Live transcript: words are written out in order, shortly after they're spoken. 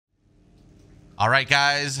All right,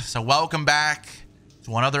 guys. So welcome back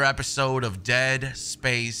to another episode of Dead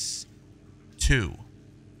Space 2.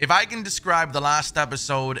 If I can describe the last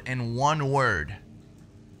episode in one word,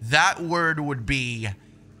 that word would be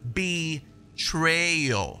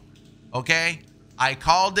betrayal. Okay? I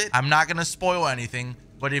called it. I'm not going to spoil anything,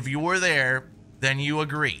 but if you were there, then you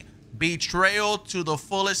agree. Betrayal to the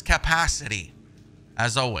fullest capacity.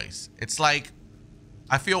 As always. It's like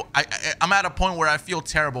I'm at a point where I feel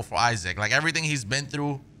terrible for Isaac. Like everything he's been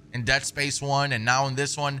through in Dead Space 1 and now in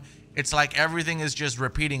this one, it's like everything is just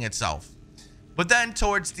repeating itself. But then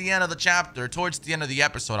towards the end of the chapter, towards the end of the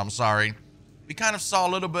episode, I'm sorry, we kind of saw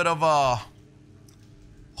a little bit of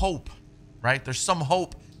hope, right? There's some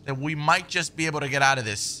hope that we might just be able to get out of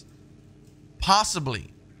this.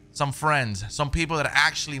 Possibly some friends, some people that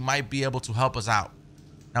actually might be able to help us out.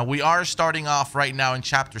 Now, we are starting off right now in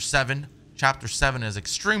Chapter 7. Chapter 7 is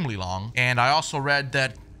extremely long. And I also read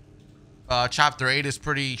that Chapter 8 is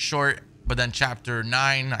pretty short. But then Chapter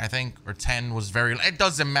 9, I think, or 10 was very... It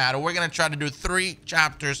doesn't matter. We're going to try to do 3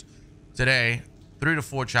 chapters today. 3 to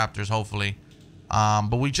 4 chapters, hopefully.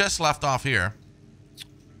 But we just left off here.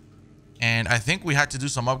 And I think we had to do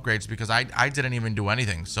some upgrades because I didn't even do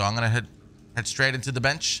anything. So I'm going to head straight into the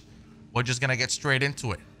bench. We're just going to get straight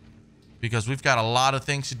into it. Because we've got a lot of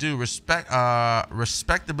things to do.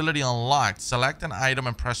 Respectability unlocked. Select an item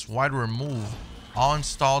and press Y to remove all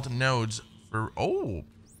installed nodes for... Oh,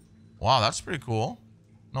 wow, that's pretty cool.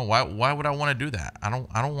 No, why would I want to do that? I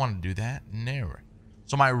don't want to do that. Never.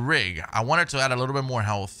 So my rig, I wanted to add a little bit more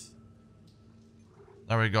health.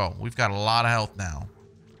 There we go. We've got a lot of health now.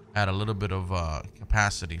 Add a little bit of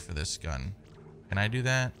capacity for this gun. Can I do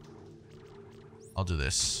that? I'll do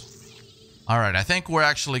this. All right, I think we're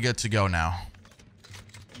actually good to go now.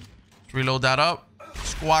 Let's reload that up.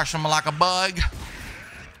 Squash them like a bug.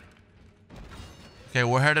 Okay,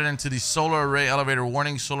 we're headed into the solar array elevator.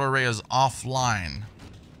 Warning, solar array is offline.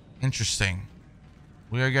 Interesting.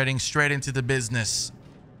 We are getting straight into the business.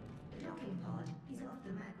 The docking pod is off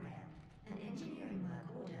the mag ramp. An engineering work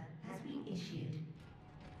order has been issued.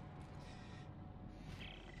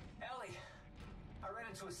 Ellie, I ran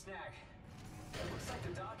into a snag. It looks like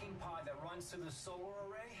the docking pod that runs to the solar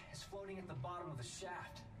array is floating at the bottom of the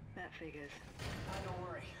shaft. That figures. Don't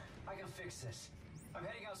worry, I can fix this. I'm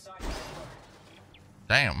heading outside.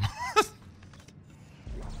 Damn.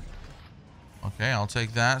 Okay, I'll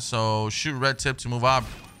take that. So shoot red tip to move up.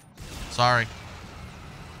 Sorry.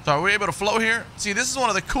 So are we able to float here? See, this is one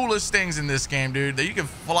of the coolest things in this game, dude. That you can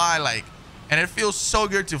fly like, and it feels so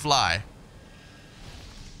good to fly.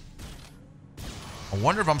 I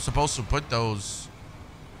wonder if I'm supposed to put those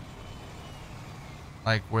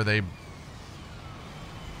like where they...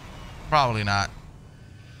 Probably not.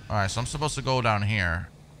 All right, so I'm supposed to go down here,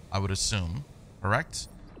 I would assume. Correct?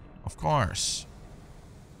 Of course.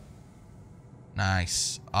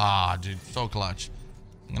 Nice. Ah, dude, so clutch.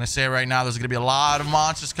 I'm gonna say right now, there's gonna be a lot of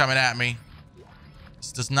monsters coming at me.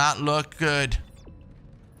 This does not look good.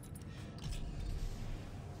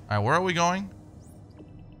 All right, where are we going?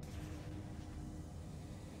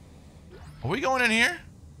 Are we going in here?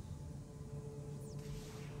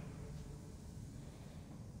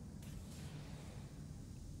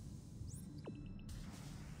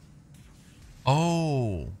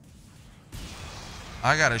 Oh,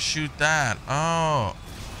 I gotta shoot that. Oh,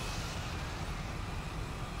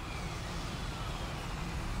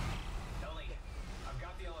 Ellie, I've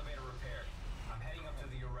got the elevator repaired. I'm heading up to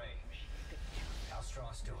the array. How's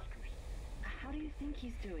Strauss doing? How do you think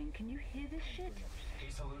he's doing? Can you hear this shit?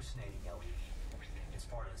 He's hallucinating, Ellie. It's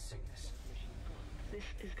part of the sickness. This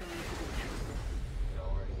is going to be terrible. It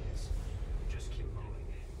already is. Just keep moving.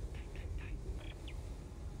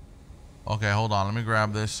 okay. Hold on. Let me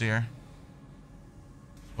grab this here.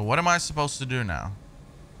 But what am I supposed to do now?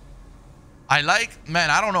 Man,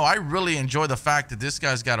 I don't know. I really enjoy the fact that this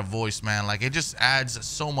guy's got a voice, man. Like, it just adds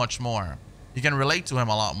so much more. You can relate to him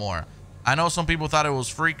a lot more. I know some people thought it was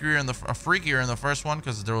freakier in the first one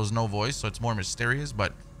because there was no voice, so it's more mysterious,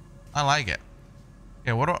 but I like it.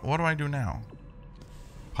 Okay, what do I do now?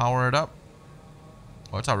 Power it up.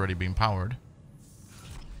 Oh, it's already being powered.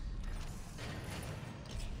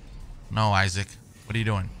 No, Isaac. What are you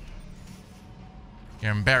doing?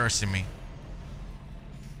 You're embarrassing me.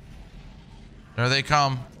 There they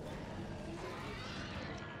come.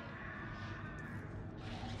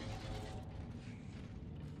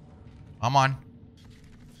 Come on.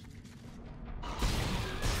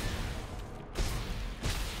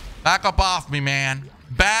 Back up off me, man.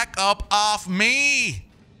 Back up off me,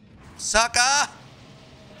 sucker.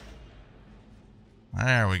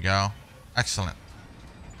 There we go. Excellent.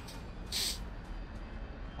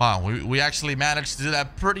 Wow, we actually managed to do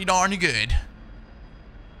that pretty darn good.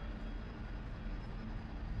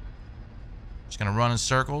 Just gonna run in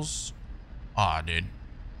circles. Aw, dude.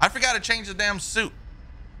 I forgot to change the damn suit.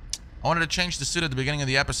 I wanted to change the suit at the beginning of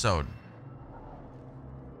the episode.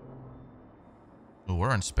 Oh,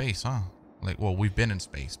 we're in space, huh? Like, well, we've been in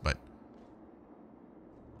space, but...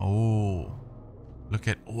 Oh. Look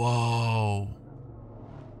at... Whoa.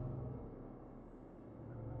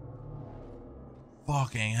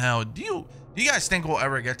 Fucking hell. Do you guys think we'll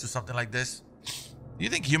ever get to something like this? Do you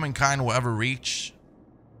think humankind will ever reach?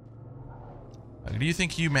 Like, do you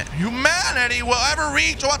think humanity will ever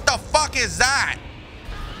reach? What the fuck is that?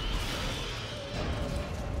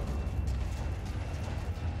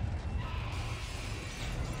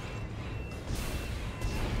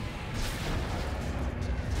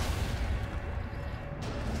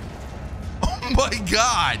 Oh my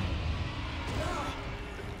God.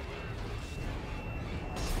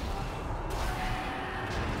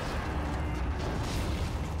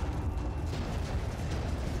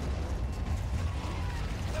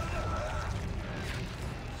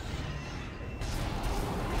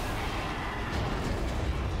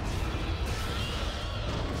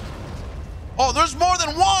 Oh, there's more than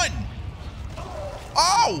one.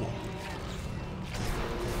 Oh.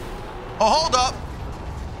 Oh, hold up.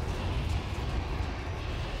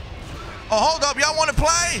 Oh, hold up. Y'all want to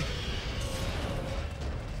play?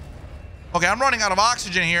 Okay, I'm running out of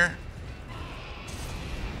oxygen here.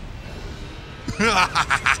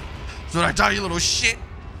 That's what I tell you, little shit.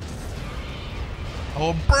 I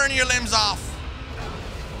will burn your limbs off.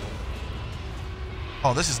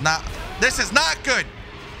 Oh, this is not good.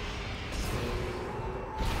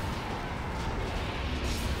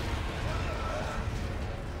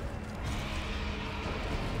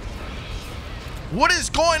 What is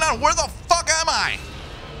going on? Where the fuck am I?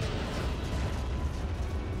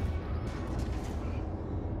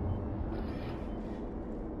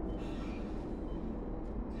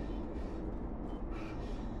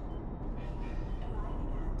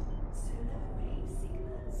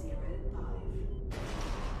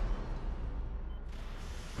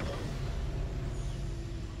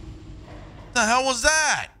 The hell was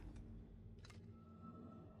that?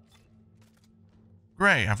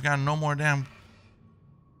 Great, I've got no more damn...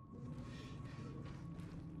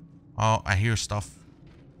 Oh, I hear stuff.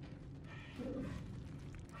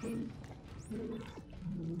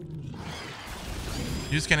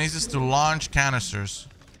 Use kinesis to launch canisters.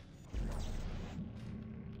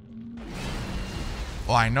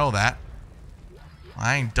 Oh, I know that.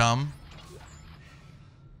 I ain't dumb.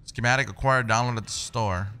 Schematic acquired, download at the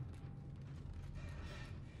store.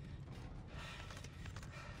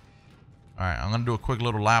 Alright, I'm gonna do a quick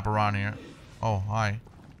little lap around here. Oh, hi.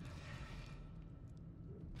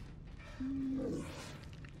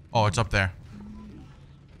 Oh, it's up there.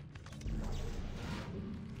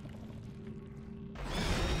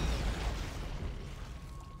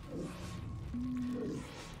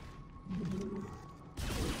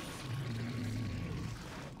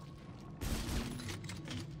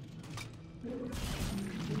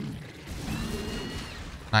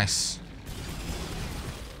 Nice.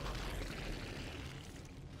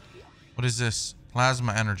 What is this?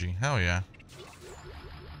 Plasma energy. Hell yeah.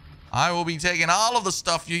 I will be taking all of the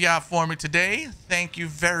stuff you got for me today. Thank you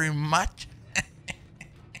very much.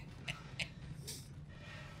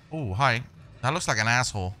 Oh, hi. That looks like an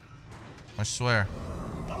asshole. I swear.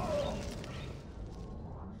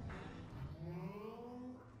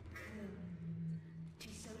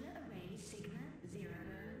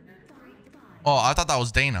 Oh, I thought that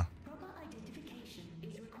was Dana.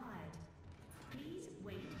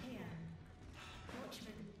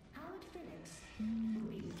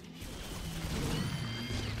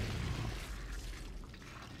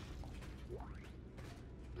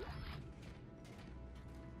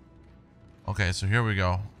 Okay, so here we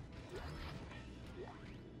go.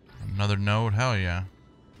 Another node. Hell yeah.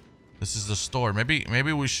 This is the store. Maybe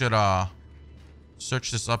we should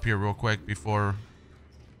search this up here real quick before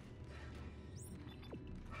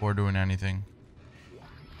doing anything.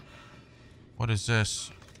 What is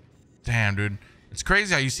this? Damn, dude. It's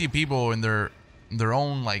crazy how you see people in their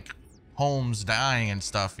own like homes dying and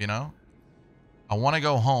stuff, you know? I want to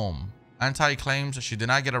go home. Anti claims she did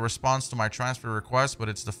not get a response to my transfer request, but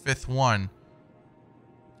it's the 5th one.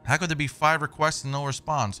 How could there be 5 requests and no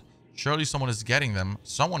response? Surely someone is getting them.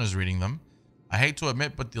 Someone is reading them. I hate to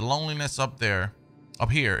admit, but the loneliness up here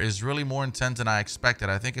is really more intense than I expected.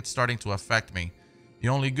 I think it's starting to affect me. The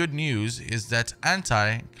only good news is that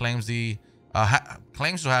Anti claims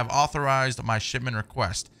claims to have authorized my shipment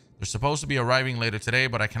request. They're supposed to be arriving later today,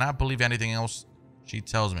 but I cannot believe anything else She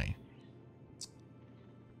tells me.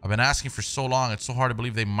 I've been asking for so long. It's so hard to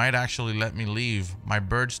believe they might actually let me leave. My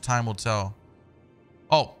birds, time will tell.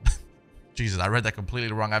 Oh, Jesus, I read that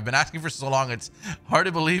completely wrong. I've been asking for so long. It's hard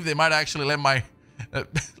to believe they might actually let my...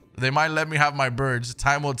 they might let me have my birds.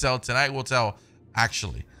 Time will tell. Tonight will tell.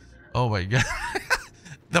 Actually. Oh my God.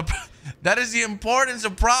 That is the importance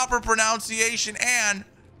of proper pronunciation and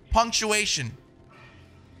punctuation.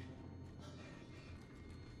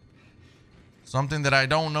 Something that I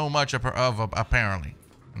don't know much of apparently.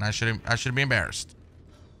 And I should be embarrassed.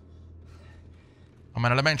 I'm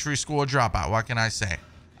an elementary school dropout. What can I say?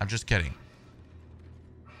 I'm just kidding.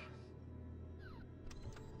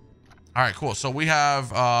 All right, cool. So we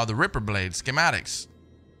have the Ripper Blade schematics.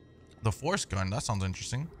 The Force Gun. That sounds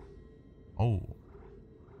interesting. Oh.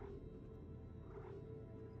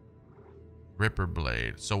 Ripper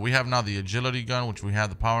Blade. So we have now the Agility Gun, which we have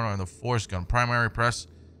the Power and the Force Gun. Primary press.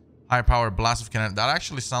 High powered blast of kinetic. That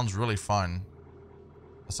actually sounds really fun.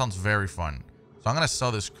 That sounds very fun. So I'm going to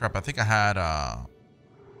sell this crap. I think I had... Oh,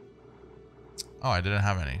 I didn't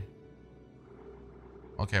have any.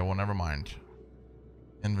 Okay, well, never mind.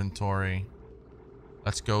 Inventory.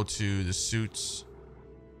 Let's go to the suits.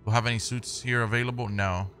 Do we have any suits here available?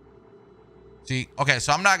 No. See, okay,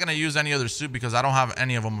 so I'm not going to use any other suit because I don't have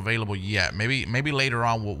any of them available yet. Maybe later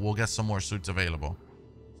on we'll get some more suits available.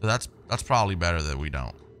 So that's probably better that we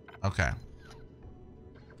don't. Okay.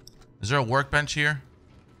 Is there a workbench here?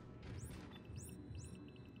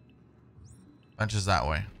 Bench is that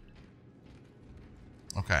way.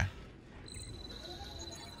 Okay.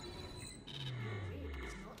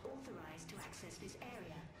 Is not authorized to access this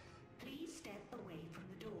area. Please step away from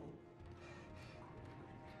the door.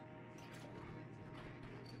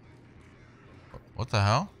 What the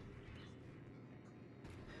hell?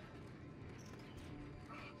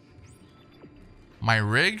 My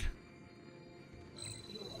rig?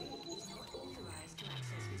 Your rig is not authorized to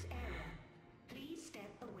access this area. Please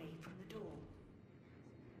step away from the door.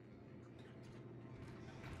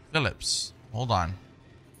 Phillips. Hold on.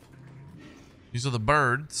 These are the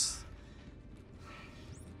birds.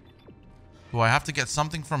 Do I have to get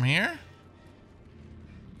something from here?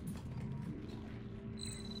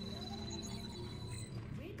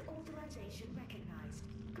 Rig authorization recognized.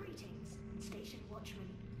 Greetings, Station Watchman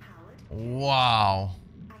Howard. Wow.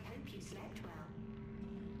 I hope you slept well.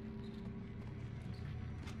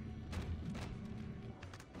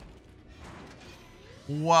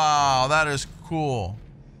 Wow, that is cool.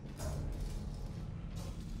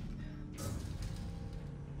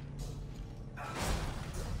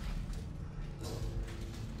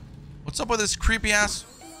 What's up with this creepy ass?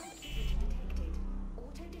 Detected.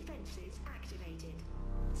 Auto defenses activated.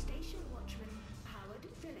 Station Watchman Howard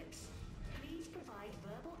Phillips. Please provide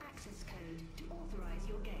verbal access code to authorize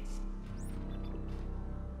your guest.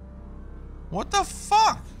 What the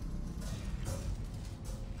fuck?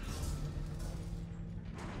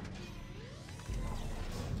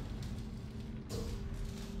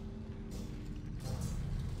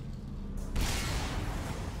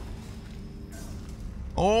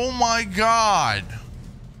 Oh my God.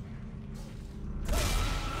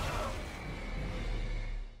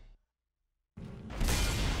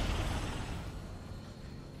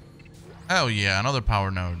 Hell yeah, another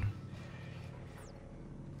power node.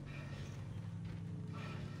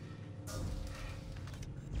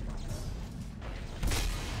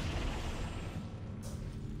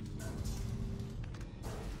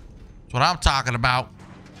 That's what I'm talking about.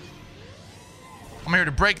 I'm here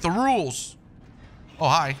to break the rules. Oh,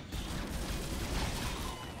 hi.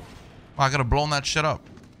 Oh, I could have blown that shit up.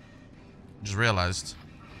 Just realized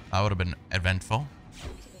that would have been eventful.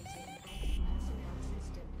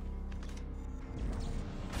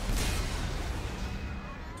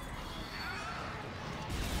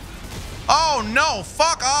 Oh no,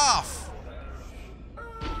 fuck off.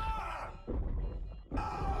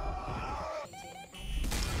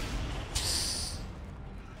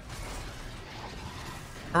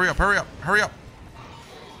 Hurry up, hurry up, hurry up.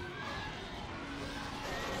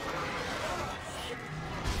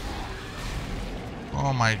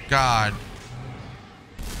 Oh my God.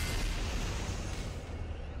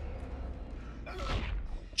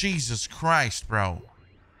 Jesus Christ, bro.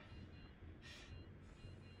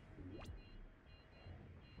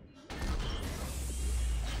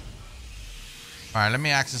 All right, let me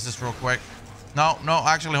access this real quick. No,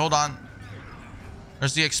 actually, hold on.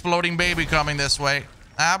 There's the exploding baby coming this way.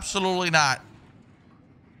 Absolutely not.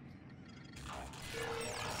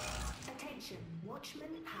 Attention, Watchman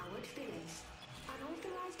Howard Phillips.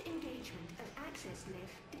 Unauthorized engagement of access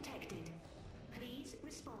lift detected. Please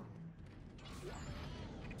respond.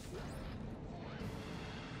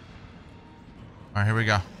 All right, here we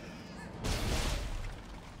go.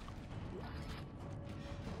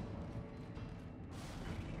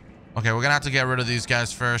 Okay, we're gonna have to get rid of these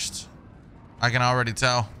guys first. I can already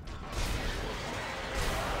tell.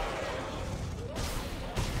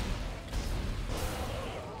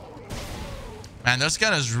 Man, this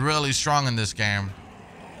gun is really strong in this game.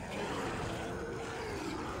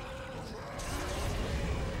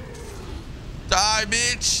 Die,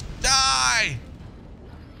 bitch! Die!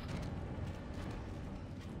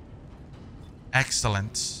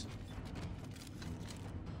 Excellent.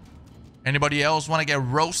 Anybody else want to get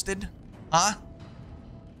roasted? Huh?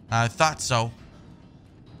 I thought so.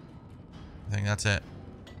 I think that's it.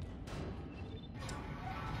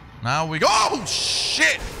 Now we go. Oh,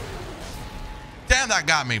 shit! Damn, that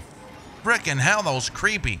got me. Frickin' hell, that was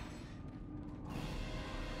creepy.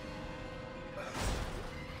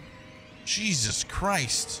 Jesus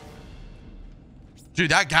Christ.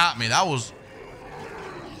 Dude, that got me. That was...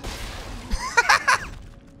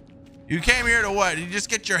 You came here to what? Did you just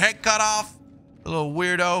get your head cut off? A little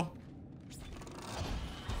weirdo.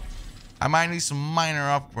 I might need some minor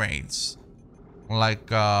upgrades.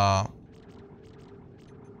 Like,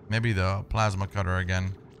 maybe the plasma cutter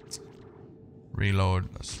again. Reload.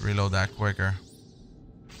 Let's reload that quicker.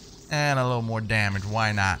 And a little more damage.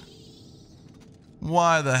 Why not?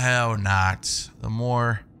 Why the hell not? The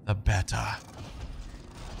more, the better.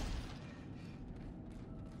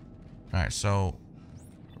 Alright, so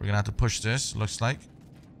we're gonna have to push this, looks like.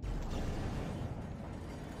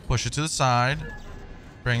 Push it to the side.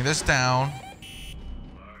 Bring this down.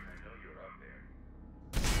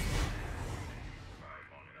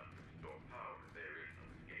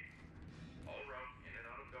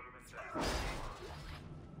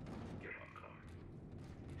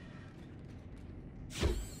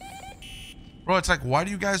 Bro, it's like, why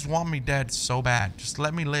do you guys want me dead so bad? Just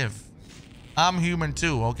let me live. I'm human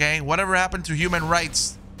too, okay? Whatever happened to human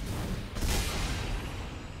rights?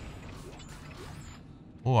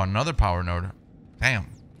 Oh, another power node. Damn.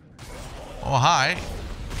 Oh, hi.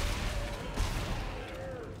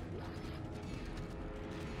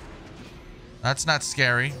 That's not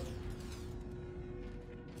scary.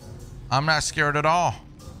 I'm not scared at all.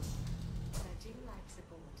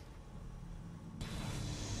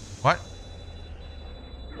 What?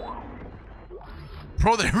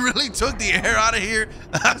 Bro, they really took the air out of here.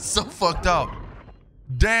 That's so fucked up.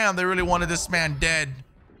 Damn, they really wanted this man dead.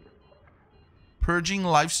 Purging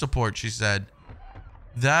life support, she said.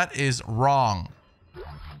 That is wrong.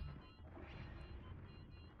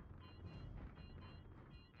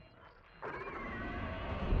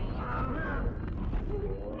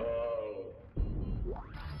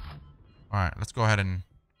 All right, let's go ahead and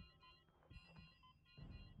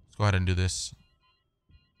do this.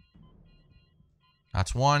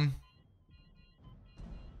 That's one.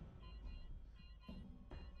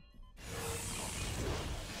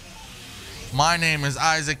 My name is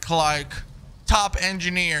Isaac Clarke, top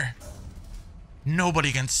engineer.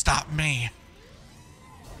 Nobody can stop me.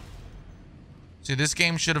 See, this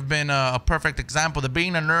game should have been a perfect example that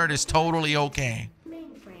being a nerd is totally okay.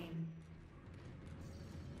 Mainframe.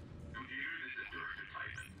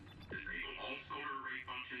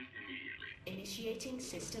 Initiating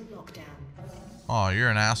system lockdown. Oh, you're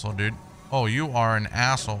an asshole, dude. Oh, you are an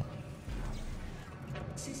asshole.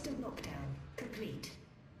 System lockdown complete.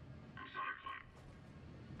 I'm sorry, Clarke.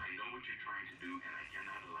 I know what you're trying to do, and I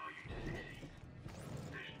cannot allow you to succeed.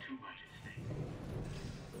 There's too much at stake.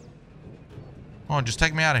 Oh, just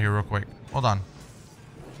take me out of here real quick. Hold on.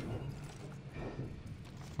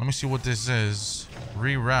 Let me see what this is.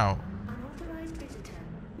 Reroute. Unauthorized visitor.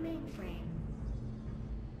 Mainframe.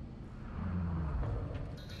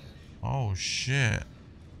 Oh, shit.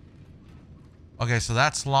 Okay, so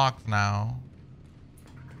that's locked now.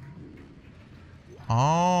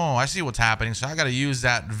 Oh, I see what's happening. So I gotta use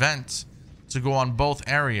that vent to go on both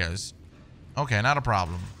areas. Okay, not a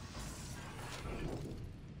problem.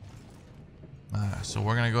 So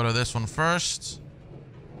we're gonna go to this one first.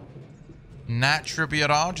 Not trippy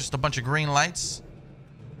at all. Just a bunch of green lights.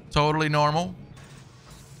 Totally normal.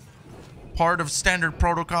 Part of standard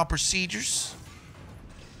protocol procedures.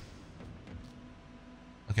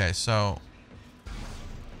 Okay, so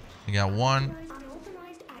you got one.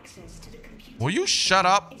 Unauthorized access to the computer. Will you shut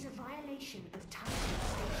up? Is a violation of Titan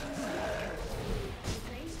Station.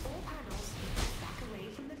 Replace all panels. Back away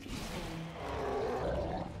from the fuse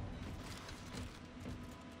board.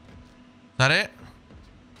 Is that it?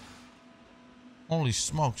 Holy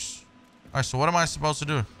smokes. Alright, so what am I supposed to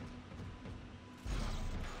do?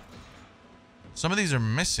 Some of these are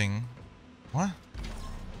missing. What?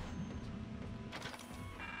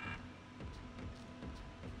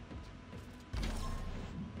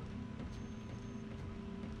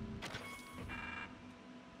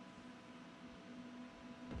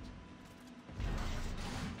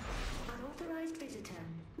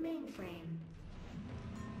 Mainframe.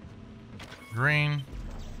 Green.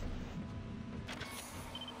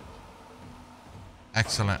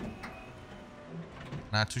 Excellent.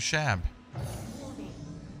 Not too shab. Warning.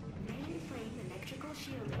 Mainframe electrical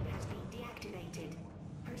shielding has been deactivated.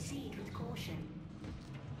 Proceed with caution.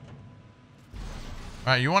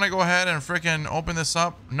 All right, you want to go ahead and freaking open this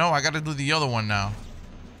up? No, I got to do the other one now.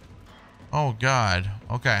 Oh, God.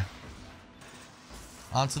 Okay.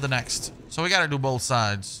 On to the next. So we got to do both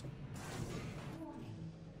sides.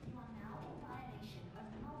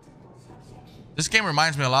 This game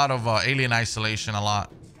reminds me a lot of Alien Isolation a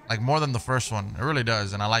lot. Like more than the first one. It really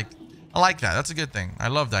does. And I like that. That's a good thing. I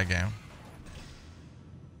love that game.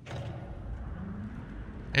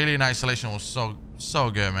 Alien Isolation was so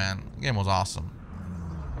good, man. The game was awesome.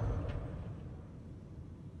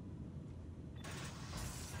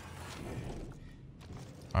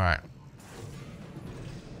 All right.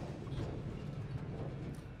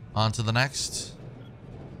 On to the next.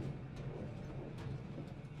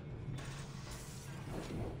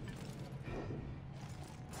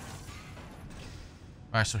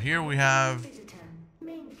 All right, so here we have Visitor.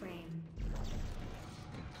 Mainframe.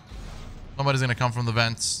 somebody's gonna come from the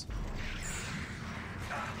vents.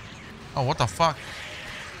 Oh, what the fuck?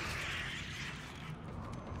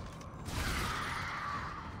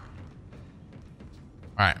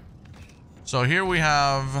 All right, so here we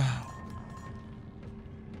have.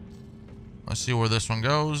 Let's see where this one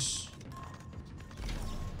goes.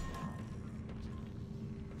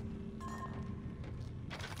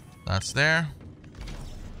 That's there.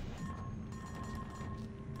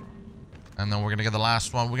 And then we're going to get the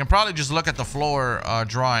last one. We can probably just look at the floor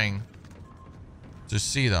drawing to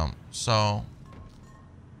see them. So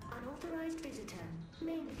Unauthorized visitor.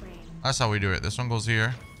 Mainframe. that's how we do it. This one goes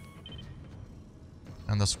here.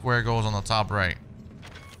 And the square goes on the top right.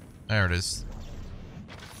 There it is.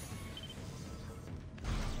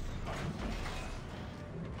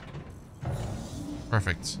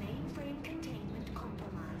 Perfect. Mainframe containment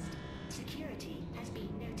compromised. Security has been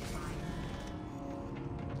notified.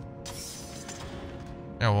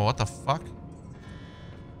 Yeah, well, what the fuck?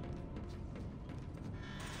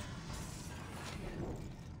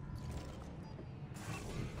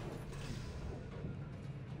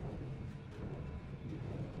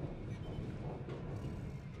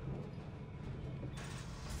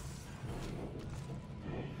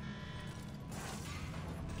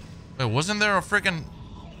 Wait, wasn't there a freaking...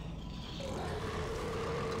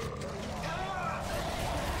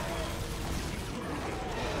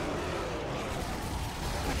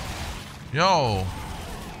 Yo.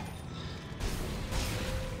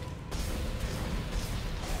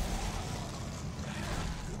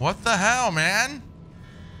 What the hell, man?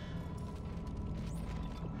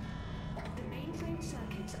 The mainframe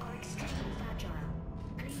circuits are extremely fragile.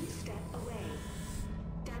 Please step away.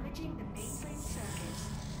 Damaging the mainframe circuits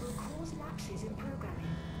will cause lapses in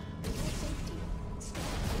programming. For your safety, step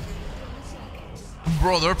away from the circuits.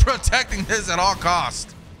 Bro, they're protecting this at all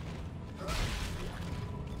costs.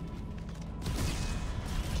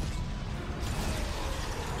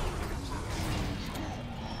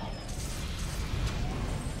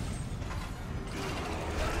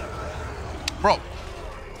 Bro,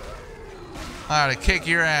 I gotta kick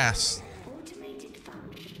your ass. Automated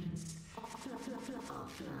functions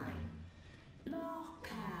offline.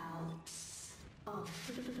 Lockouts offline.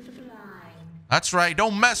 That's right.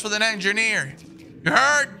 Don't mess with an engineer. You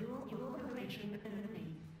heard? Your operation only.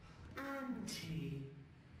 Anti.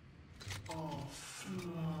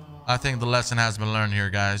 Offline. I think the lesson has been learned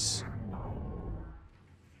here, guys.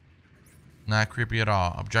 Not creepy at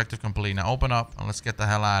all. Objective complete. Now open up and let's get the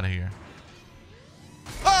hell out of here.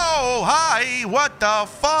 Oh, hi. What the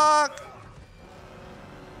fuck?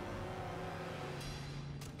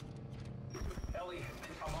 Ellie,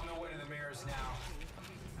 I'm on my way to the mirrors now.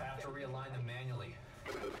 I have to realign them manually.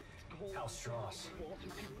 How's Strauss?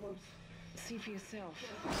 See for yourself.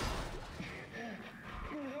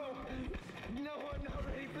 No, I'm not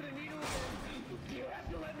ready for the needle again. You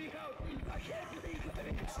have to let me out. I can't breathe.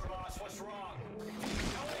 Strauss, what's wrong?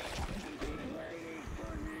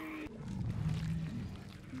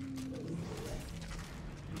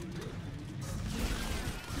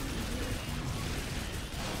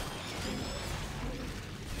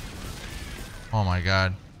 Oh my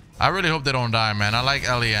god. I really hope they don't die, man. I like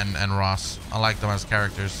Ellie and Ross. I like them as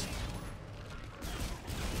characters.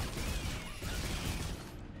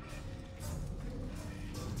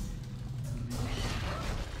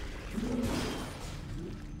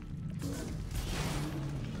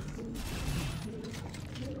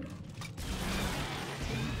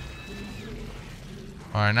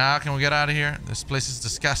 All right, now can we get out of here? This place is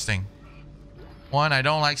disgusting. 1, I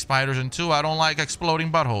don't like spiders, and 2, I don't like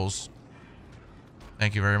exploding buttholes.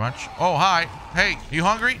 Thank you very much. Oh, hi. Hey, you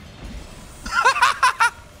hungry?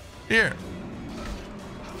 Here.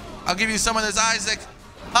 I'll give you some of this Isaac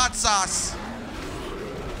hot sauce.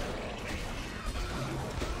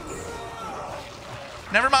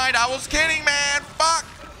 Never mind, I was kidding, man. Fuck.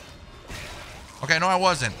 Okay, no, I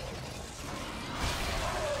wasn't.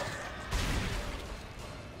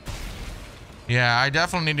 Yeah, I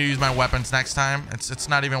definitely need to use my weapons next time. It's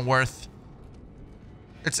not even worth.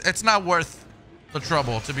 It's not worth the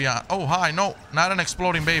trouble, to be honest. Oh, hi. No, not an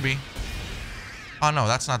exploding baby. Oh no,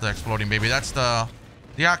 that's not the exploding baby. That's the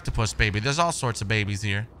octopus baby. There's all sorts of babies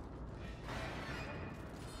here.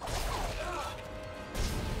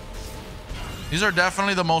 These are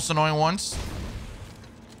definitely the most annoying ones,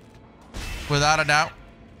 without a doubt.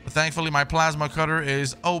 But thankfully, my plasma cutter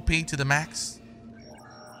is OP to the max.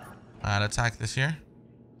 I'd attack this here.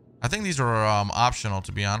 I think these are optional,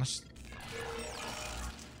 to be honest.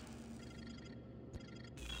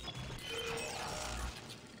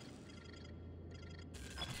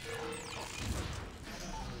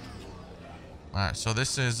 Alright, so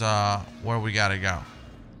this is where we gotta go.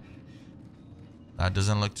 That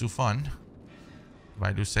doesn't look too fun, if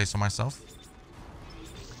I do say so myself.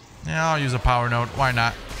 Yeah, I'll use a power node. Why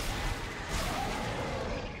not?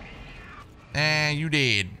 And you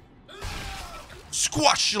did.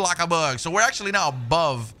 Squash you like a bug. So we're actually now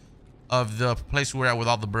above of the place we were at with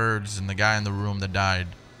all the birds and the guy in the room that died.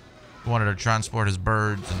 He wanted to transport his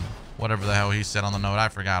birds and whatever the hell he said on the note. I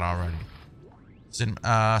forgot already.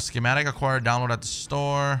 Schematic acquired, download at the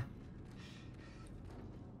store.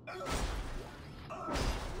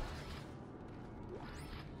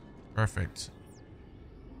 Perfect.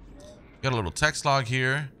 Got a little text log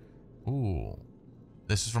here. Ooh.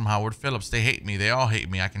 This is from Howard Phillips. They hate me. They all hate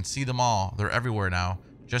me. I can see them all. They're everywhere now.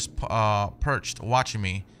 Just perched, watching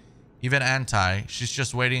me. Even Anti. She's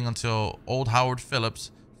just waiting until old Howard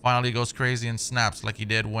Phillips finally goes crazy and snaps like he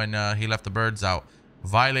did when he left the birds out.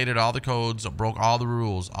 Violated all the codes, broke all the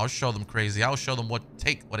rules. I'll show them crazy. I'll show them what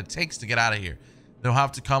it takes to get out of here. They'll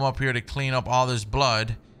have to come up here to clean up all this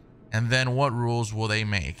blood. And then what rules will they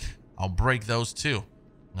make? I'll break those too.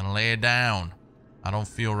 I'm gonna lay it down. I don't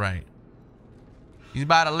feel right. He's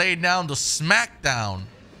about to lay down the smackdown.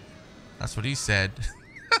 That's what he said.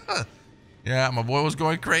 Yeah, my boy was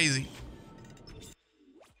going crazy.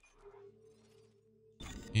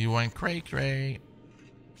 He went cray-cray.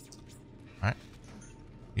 Alright.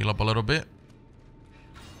 Heal up a little bit.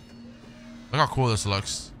 Look how cool this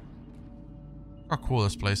looks. Look how cool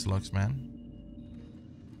this place looks, man.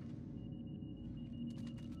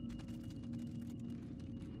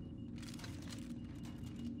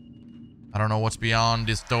 I don't know what's beyond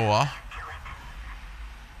this door.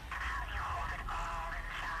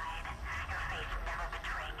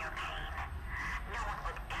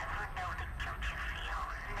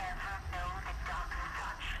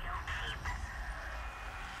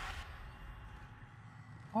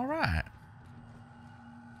 All right.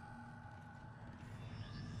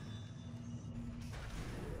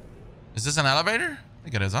 Is this an elevator? I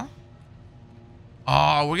think it is, huh?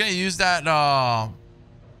 Oh, we're gonna use that.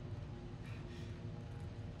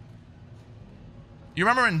 You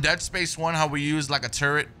remember in Dead Space 1 how we used like a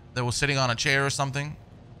turret that was sitting on a chair or something?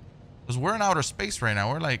 Because we're in outer space right now.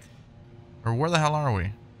 We're like, or where the hell are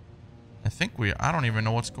we? I think I don't even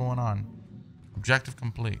know what's going on. Objective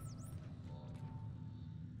complete.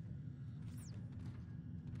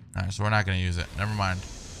 All right, so we're not going to use it. Never mind.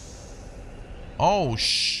 Oh,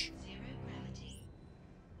 shh.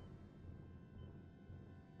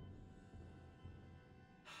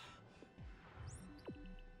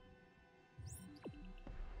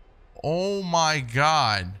 Oh my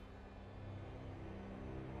God.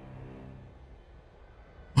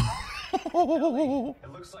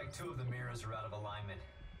 It looks like 2 of the mirrors are out of alignment.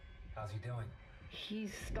 How's he doing? He's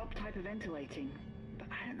stopped hyperventilating, but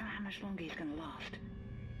I don't know how much longer he's gonna last.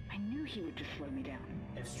 I knew he would just slow me down.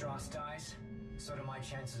 If Strauss dies, so do my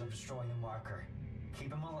chances of destroying the marker.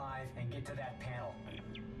 Keep him alive and get to that panel.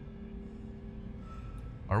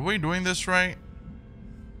 Are we doing this right?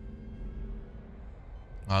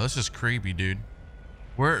 Oh, this is creepy, dude.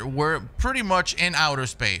 We're pretty much in outer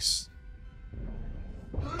space.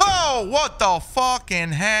 Oh, what the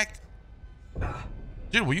fucking heck?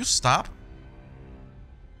 Dude, will you stop?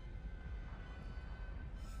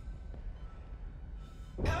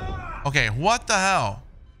 Okay, what the hell?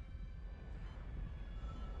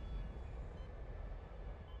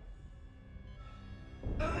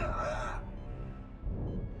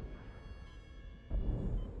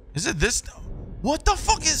 Is it this? What the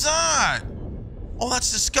fuck is that? Oh,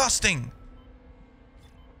 that's disgusting.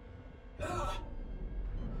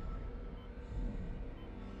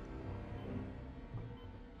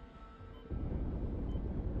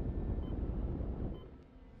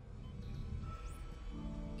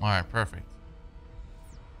 All right, perfect.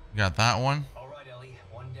 You got that one. All right, Ellie,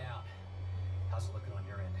 one down. How's it looking on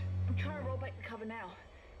your end? I'm trying to roll back the cover now.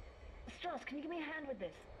 Strauss, can you give me a hand with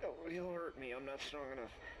this? Oh, he'll hurt me. I'm not strong enough.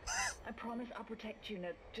 I promise I'll protect you. Now,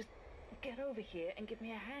 just get over here and give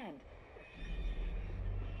me a hand.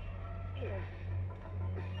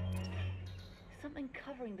 Something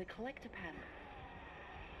covering the collector panel.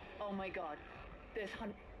 Oh my god. There's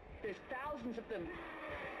thousands of them.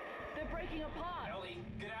 They're breaking apart. Ellie,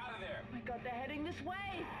 get out of there. Oh my god, they're heading this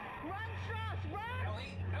way. Run, Strauss, run!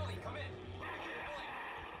 Ellie, come in.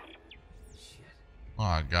 Ellie. Shit.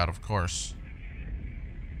 Oh god, of course.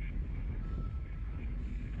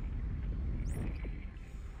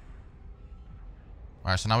 All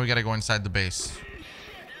right, so now we gotta go inside the base.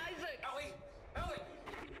 Isaac! Ellie,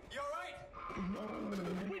 you alright?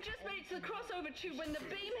 We just made it to the crossover tube when the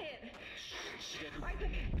beam hit.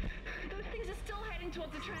 Isaac, those things are still heading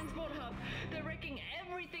towards the transport hub. They're wrecking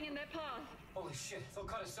everything in their path. Holy shit, they'll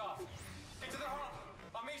cut us off. Get to the hub.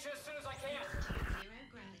 I'll meet you as soon as I can. Zero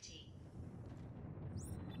gravity.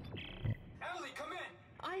 Ellie, come in.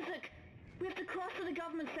 Isaac, we have to cross to the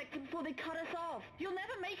government sector before they cut us off. You'll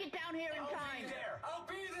never make it down here in I'll be time. there. I'll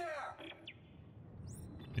be there.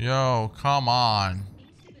 Yo, come on.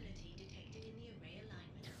 Instability detected in the array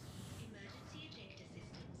alignment. Emergency ejector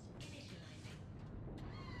systems initializing.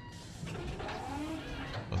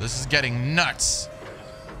 Oh, this is getting nuts.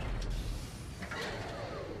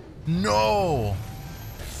 No.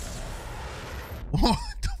 What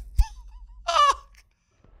the fuck?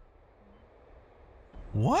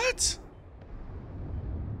 What?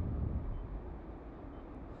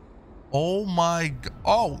 Oh my god.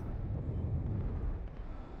 Oh.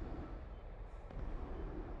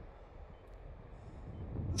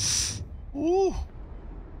 Ooh.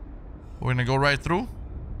 We're gonna go right through?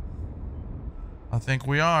 I think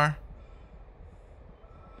we are.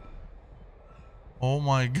 Oh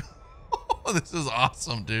my god. This is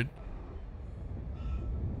awesome, dude.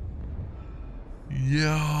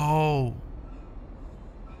 Yo.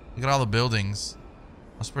 Look at all the buildings.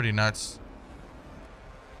 That's pretty nuts.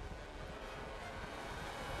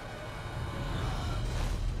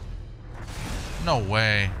 No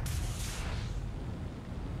way.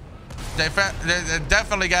 They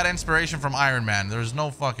definitely got inspiration from Iron Man. There's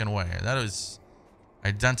no fucking way. That is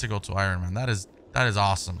identical to Iron Man. That is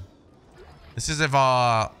awesome. This is if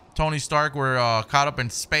Tony Stark were caught up in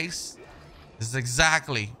space. This is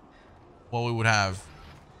exactly what we would have.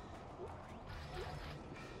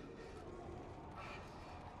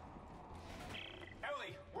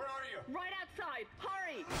 Ellie, where are you? Right outside.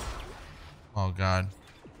 Hurry. Oh god.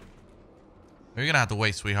 You're gonna have to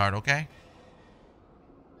wait, sweetheart, okay?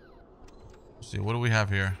 Let's see, what do we have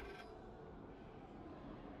here?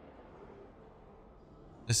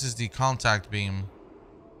 This is the contact beam.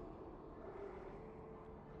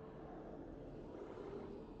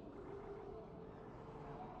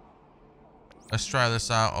 Let's try this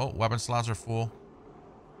out. Oh, weapon slots are full.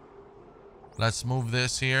 Let's move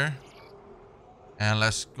this here. And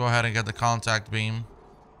let's go ahead and get the contact beam.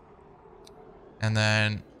 And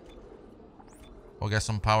then we'll get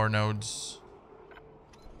some power nodes.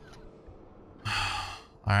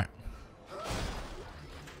 Alright.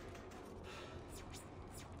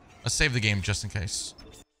 Let's save the game just in case.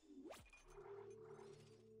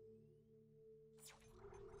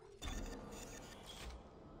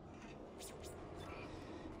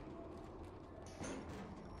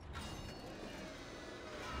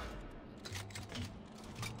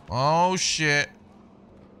 Oh shit.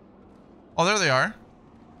 Oh, there they are.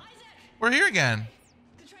 Isaac, We're here again.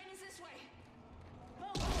 the train is this way.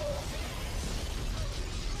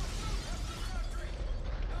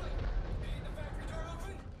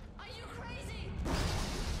 Are you crazy? I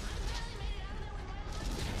barely made it out of there with my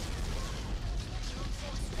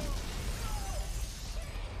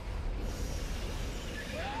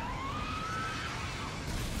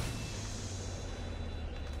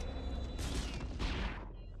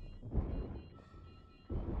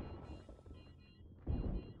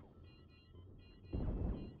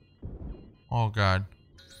Oh god.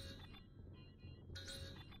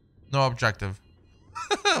 No objective.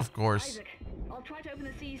 Of course. Isaac, I'll try to open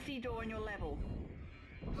the CEC door on your level.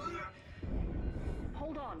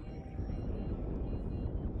 Hold on.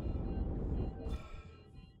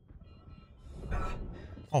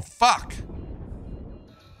 Oh fuck.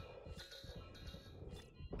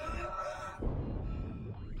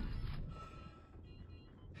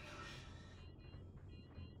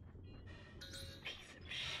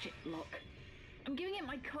 lock. I'm giving it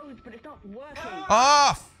my codes, but it's not working.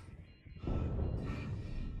 Off!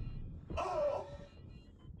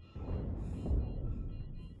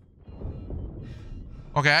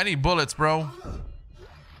 Okay, I need bullets, bro.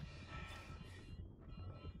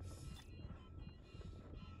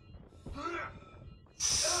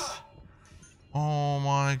 Oh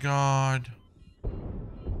my god.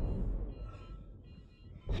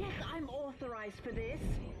 Yes, I'm authorized for this.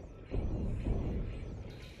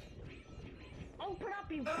 Open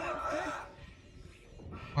up, you bastard!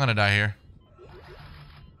 I'm gonna die here.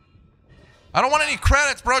 I don't want any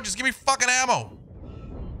credits, bro. Just give me fucking ammo.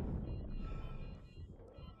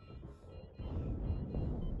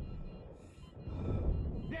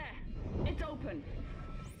 There, it's open.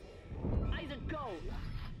 Isaac, go.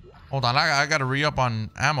 Hold on, I gotta re-up on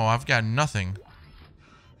ammo. I've got nothing.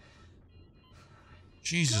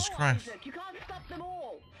 Jesus Go, Christ. Isaac. You can't stop them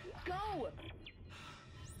all. Go.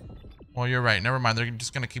 Well, you're right. Never mind. They're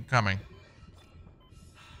just gonna keep coming.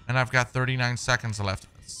 And I've got 39 seconds left.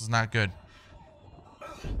 This is not good.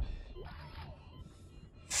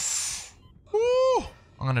 Woo!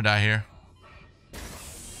 I'm gonna die here.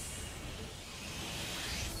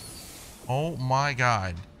 Oh my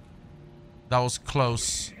god. That was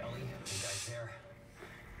close. Ellie, you guys there?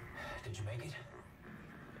 Did you make it?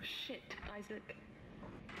 Shit, Isaac.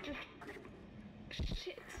 Just...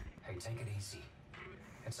 shit. Hey, take it easy.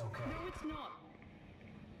 It's okay. No, it's not.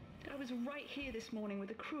 I was right here this morning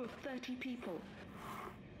with a crew of 30 people.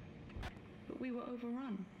 But we were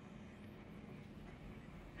overrun.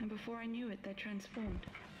 And before I knew it, they transformed.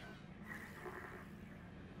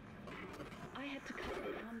 I had to cut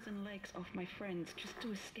the arms and legs off my friends just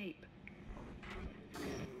to escape.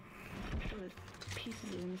 I'm sure there's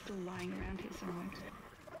pieces of them still lying around here somewhere.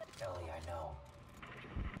 Ellie, I know.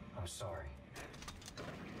 I'm sorry.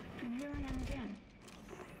 And here I am again.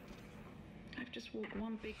 I've just walked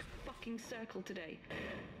one big fucking circle today.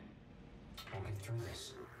 We'll get through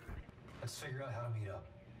this. Let's figure out how to meet up.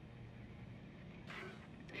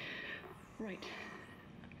 Right.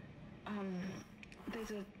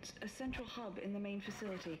 There's a central hub in the main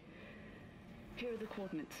facility. Here are the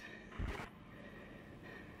coordinates.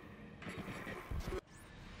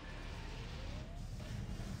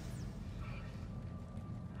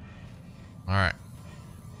 All right.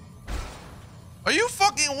 Are you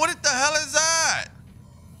fucking... what the hell is that?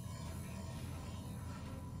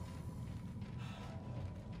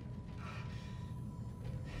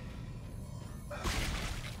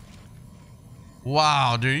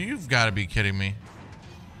 Wow, dude, you've got to be kidding me.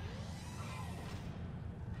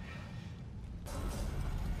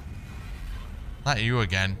 Not you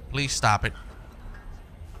again. Please stop it.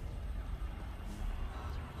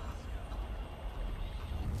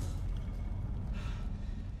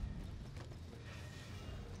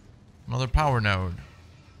 Another power node.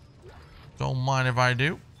 Don't mind if I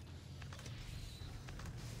do.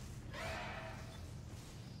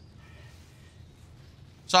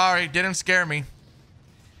 Sorry, didn't scare me.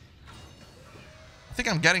 I think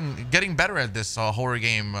I'm getting better at this horror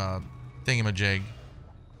game thingamajig.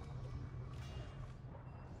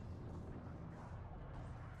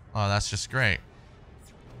 Oh, that's just great.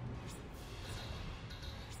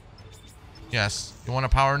 Yes. You want a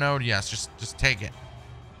power node? Yes, just take it.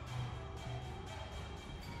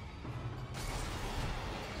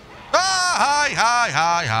 Ah,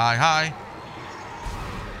 hi.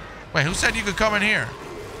 Wait, who said you could come in here?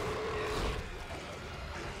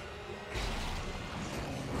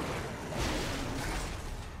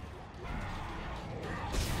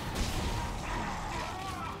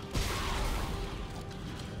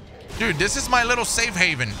 Dude, this is my little safe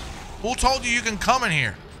haven. Who told you can come in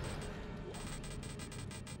here?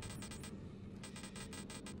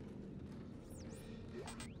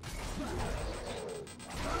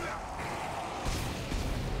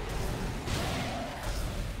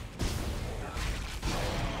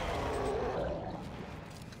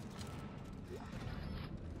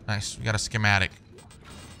 Nice, we got a schematic.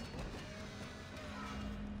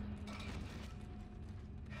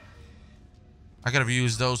 I could have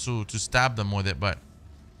used those to stab them with it, but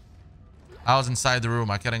I was inside the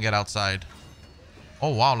room. I couldn't get outside. Oh,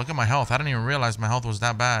 wow. Look at my health. I didn't even realize my health was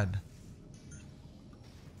that bad.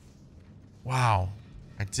 Wow.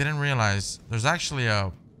 I didn't realize. There's actually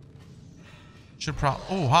a...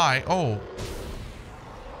 Oh, hi. Oh.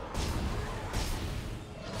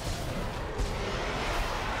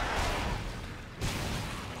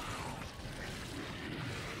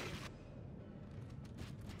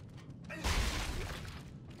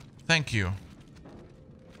 Thank you.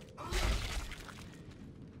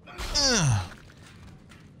 Ugh.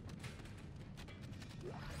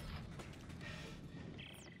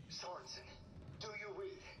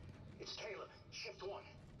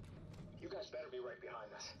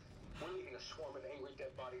 swarm of angry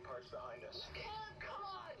dead body parts behind us. Come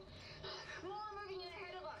on! More are moving in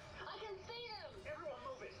ahead of us. I can see them. Everyone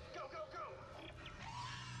move it. Go, go, go!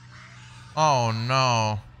 Oh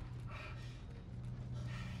no.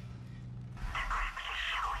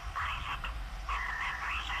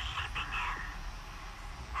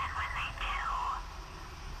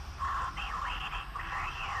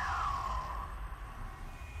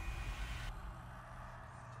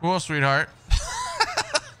 Cool, sweetheart.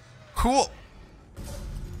 Cool.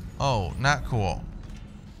 Oh, not cool.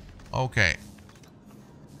 Okay.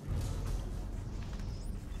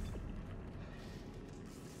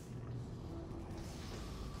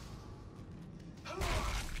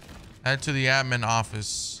 Head to the admin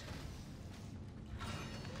office.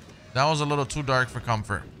 That was a little too dark for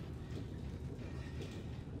comfort.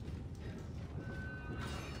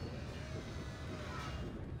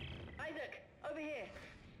 Isaac, over here.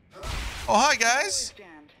 Oh, hi guys.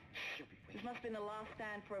 Jammed. This must have been the last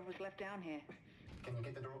stand for whoever was left down here. Can you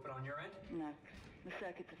get the door open on your end? No, the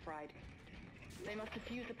circuits are fried. They must have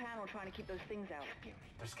fused the panel trying to keep those things out.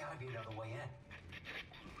 There's gotta be another way in.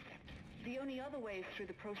 The only other way is through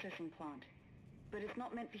the processing plant. But it's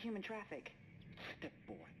not meant for human traffic. Step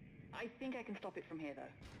boy. I think I can stop it from here,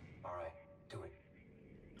 though. All right, do it.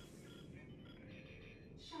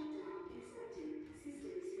 Shutdown expected.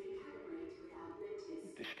 Systems recalibrate without notice.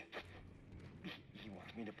 The steps. He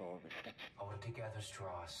wants me to borrow the steps. Hold it together,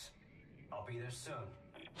 Strauss. I'll be there soon.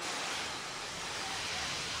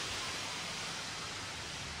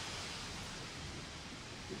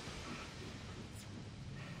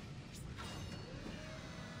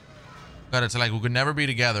 God, it's like we could never be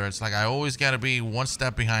together. It's like I always gotta be one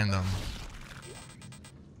step behind them.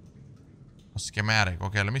 A schematic.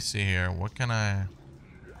 Okay, let me see here. What can I...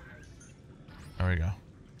 There we go.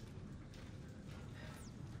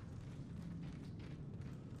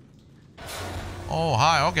 Oh,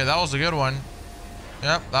 hi. Okay, that was a good one.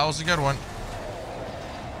 Yep, that was a good one.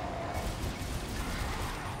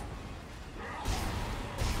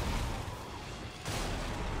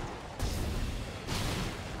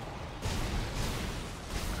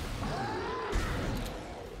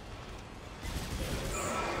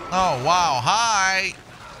 Oh, wow. Hi.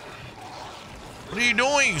 What are you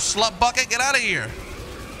doing, you slut bucket? Get out of here.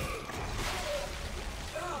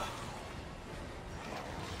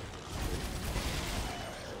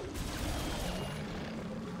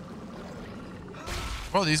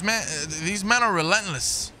 Bro, these men are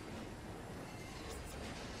relentless.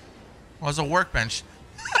 Oh, it's a workbench.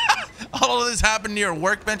 All of this happened near a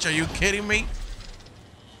workbench. Are you kidding me?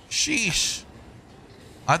 Sheesh.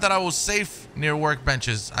 I thought I was safe near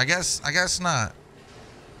workbenches. I guess not.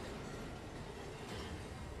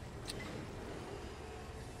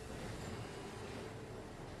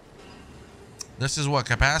 This is what,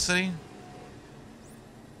 capacity?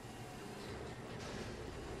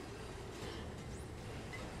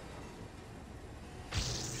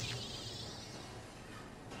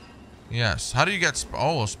 Yes. How do you get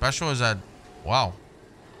oh, special is that? Wow.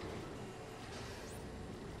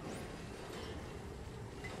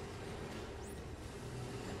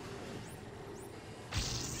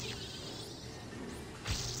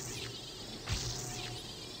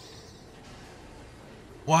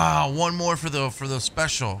 Wow, one more for the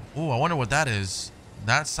special. Ooh, I wonder what that is.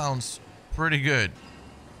 That sounds pretty good.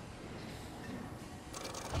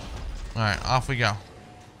 All right, off we go.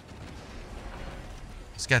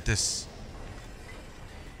 Let's get this.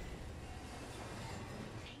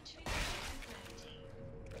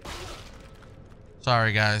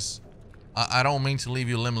 Sorry, guys. I don't mean to leave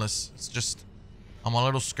you limbless. It's just I'm a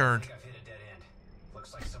little scared. I think I've hit a dead end.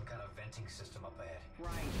 Looks like some kind of venting system up ahead.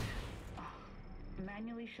 Right.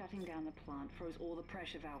 Manually shutting down the plant froze all the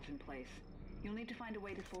pressure valves in place. You'll need to find a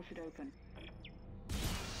way to force it open.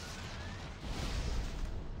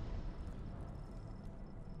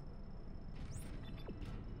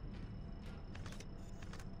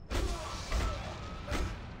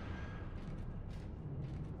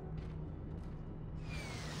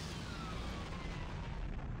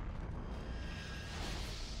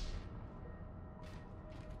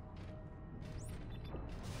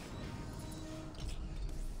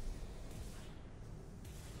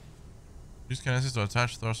 Use kinetics to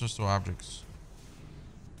attach thrusters to objects.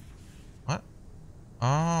 What?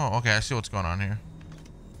 Oh, okay. I see what's going on here.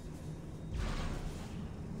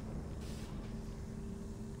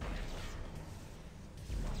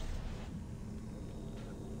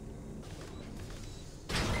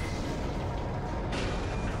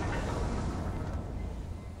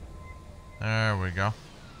 There we go.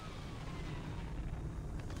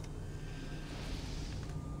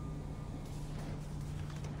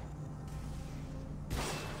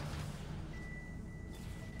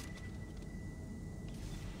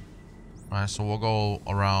 Alright, so we'll go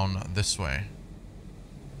around this way.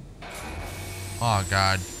 Oh,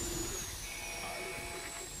 God.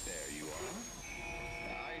 There you are.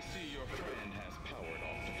 I see your friend has powered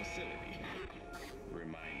off the facility.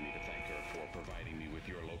 Remind me to thank her for providing me with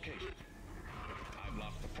your location. I've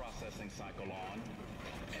locked the processing cycle on,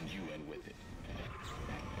 and you in with it.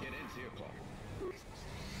 It ends here, Clarke.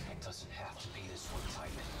 It doesn't have to be this one,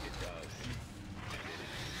 Titan. It does. And it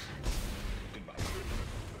is. Goodbye.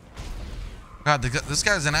 God, this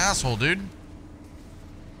guy's an asshole, dude.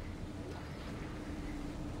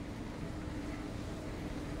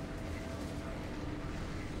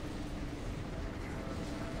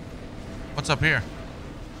 What's up here?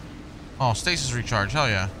 Oh, stasis recharge. Hell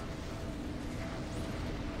yeah.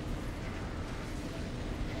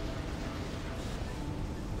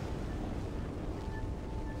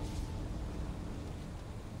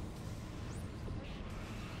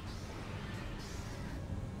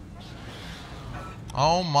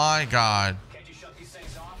 Oh my God. Can't you shut these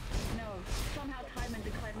things off? No, somehow Timon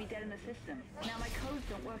declared me dead in the system. Now my codes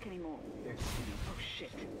don't work anymore. Oh shit,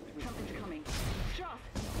 something's coming. Struff,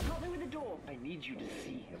 help me with the door. I need you to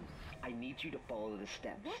see him. I need you to follow the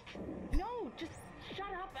steps. What? No, just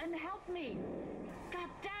shut up and help me. God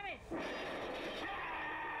damn it!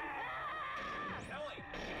 Ellie!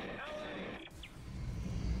 Ellie!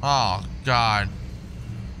 Oh God.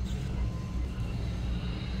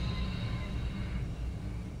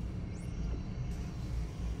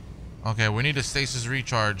 Okay, we need a stasis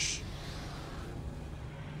recharge.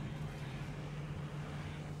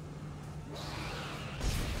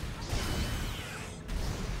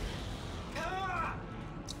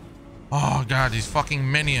 Oh God, these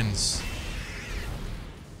fucking minions.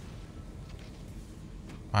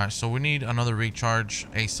 Alright, so we need another recharge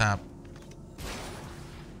ASAP.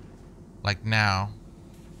 Like now.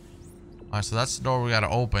 Alright, so that's the door we gotta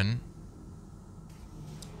open.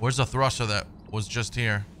 Where's the thruster that was just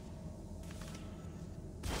here?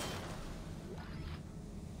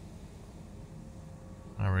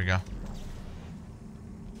 There we go.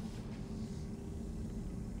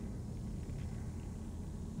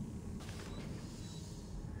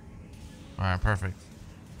 All right, perfect.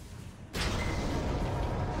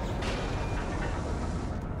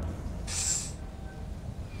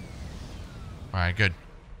 All right, good.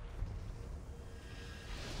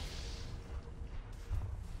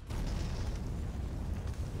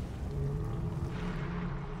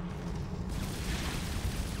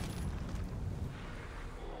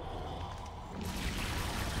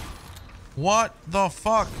 What the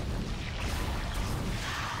fuck?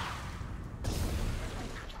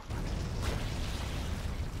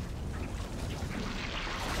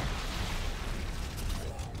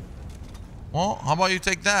 Well, how about you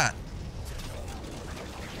take that?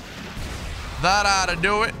 That ought to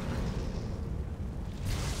do it.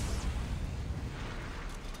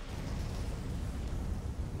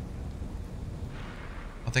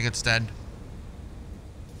 I think it's dead.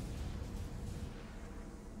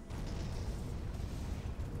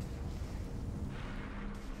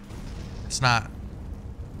 It's not.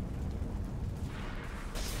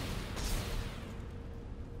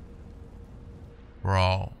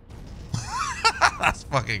 Bro. That's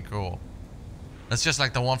fucking cool. That's just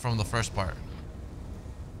like the one from the first part.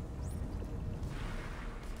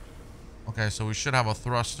 Okay, so we should have a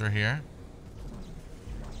thruster here.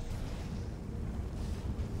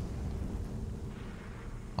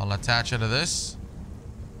 I'll attach it to this.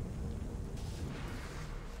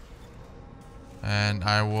 And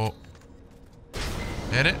I will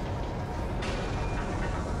hit it.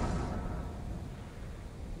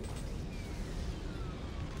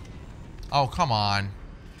 Oh, come on.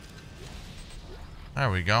 There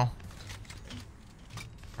we go.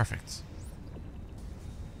 Perfect.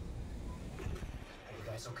 Are you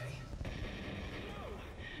guys okay?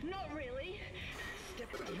 Not really. Step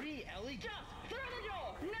 3, Ellie. Just through the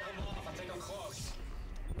door. No. Hold off, I think I'm close.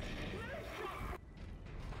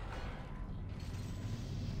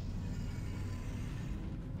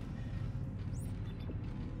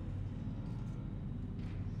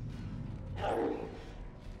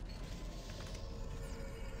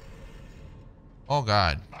 Oh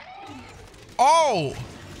God. Oh!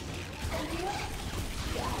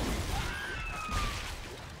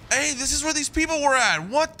 Hey, this is where these people were at.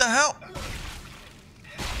 What the hell?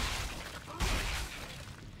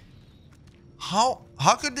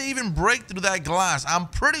 How could they even break through that glass? I'm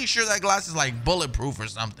pretty sure that glass is like bulletproof or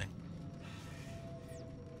something.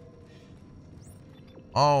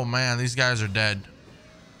 Oh man, these guys are dead.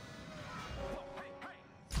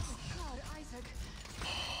 God, Isaac.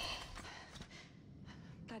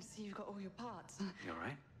 Glad to see you've got all your parts. You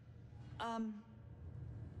alright?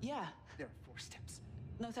 Yeah. There are 4 steps.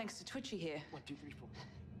 No thanks to Twitchy here. 1, 2, 3, 4.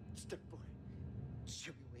 Step 4.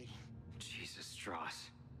 She'll be waiting. Jesus, Strauss.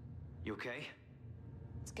 You okay?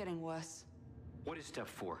 It's getting worse. What is step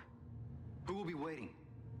 4? Who will be waiting?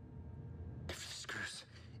 If the screws,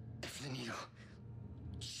 if the needle,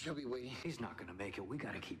 she'll be waiting. He's not gonna make it. We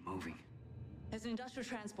gotta keep moving. There's an industrial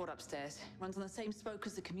transport upstairs. Runs on the same spoke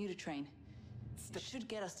as the commuter train. It should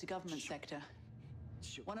get us to government sector.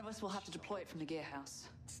 One of us will have to deploy it from the gear house.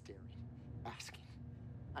 Staring, asking.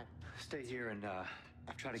 Stay here and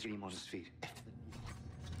try to get him on his feet. If the needle,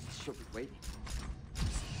 she'll be waiting.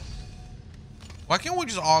 Why can't we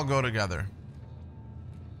just all go together?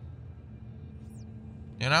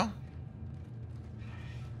 You know?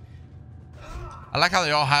 I like how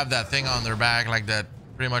they all have that thing on their back, like that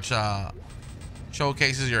pretty much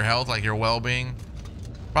showcases your health, like your well-being.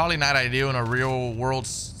 Probably not ideal in a real world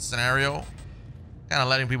scenario. Kind of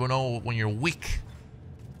letting people know when you're weak.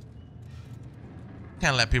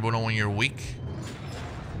 Can't let people know when you're weak.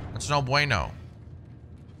 That's no bueno.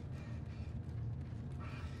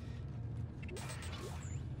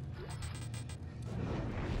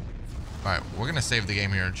 Alright, we're gonna save the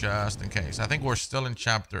game here just in case. I think we're still in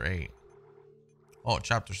chapter 8. Oh,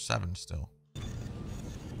 chapter 7 still.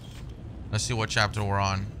 Let's see what chapter we're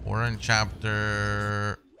on. We're in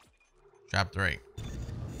chapter 8.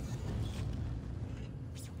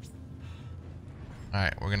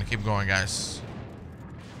 Alright, we're gonna keep going, guys.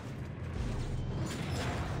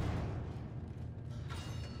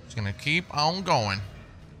 Just gonna keep on going.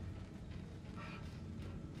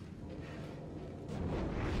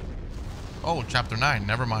 Oh, chapter 9.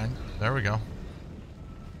 Never mind. There we go.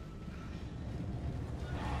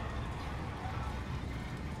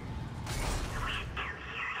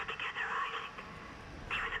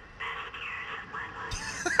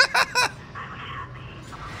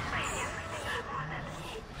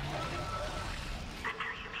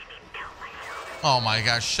 Oh my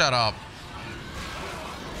gosh, shut up.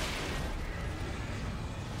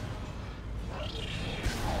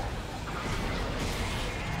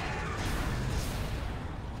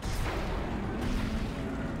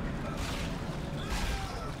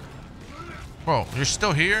 Bro, you're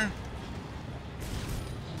still here?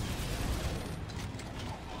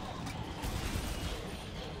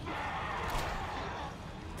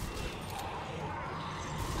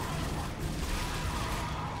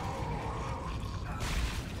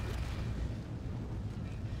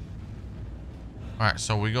 Alright,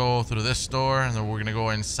 so we go through this door and then we're gonna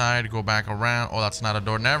go inside, go back around. Oh, that's not a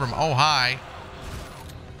door. Never mind. Oh, hi.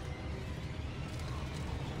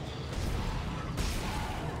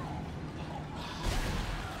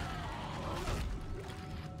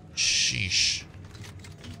 Sheesh.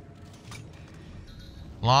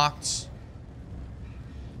 Locked.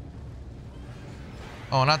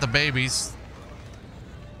 Oh, not the babies.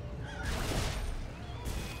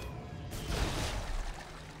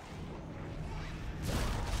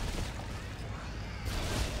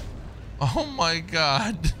 Oh my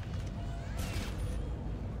God.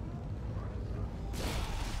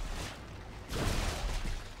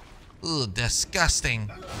 Ugh, disgusting.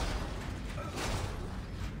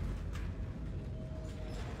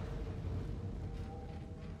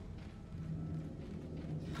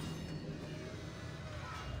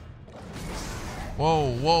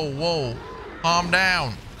 Whoa, whoa, whoa. Calm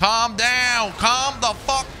down. Calm down. Calm the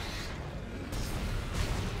fuck.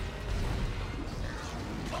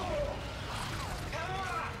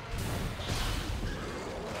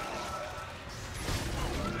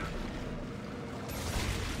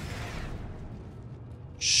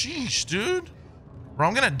 Sheesh, dude. Bro,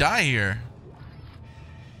 I'm gonna die here.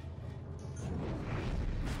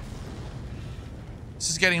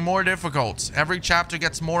 This is getting more difficult. Every chapter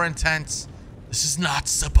gets more intense. This is not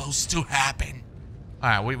supposed to happen. All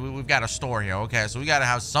right, we've got a store here. Okay, so we got to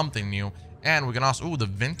have something new. And we can also... Ooh, the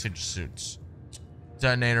vintage suits.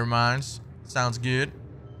 Detonator mines. Sounds good.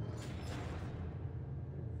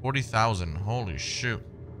 40,000. Holy shoot.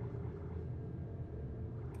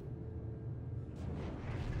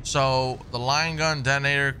 So, the line gun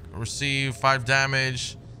detonator receive 5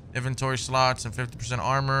 damage. Inventory slots and 50%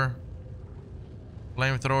 armor.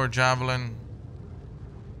 Flamethrower, javelin.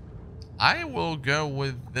 I will go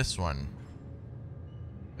with this one.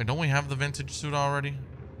 Wait, don't we have the vintage suit already?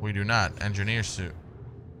 We do not. Engineer suit.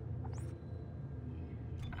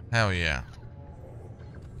 Hell yeah.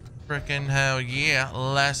 Frickin' hell yeah.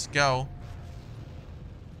 Let's go.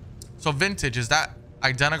 So vintage, is that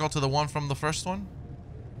identical to the one from the first one?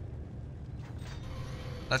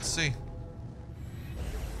 Let's see.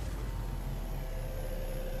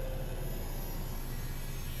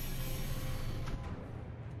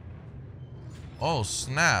 Oh,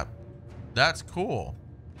 snap. That's cool.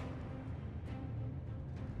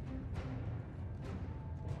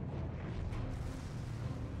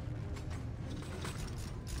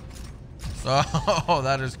 Oh,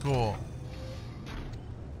 that is cool.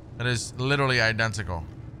 That is literally identical.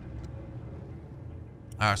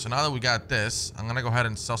 All right, so now that we got this, I'm gonna go ahead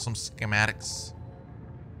and sell some schematics.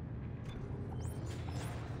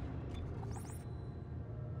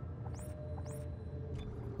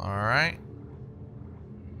 All right.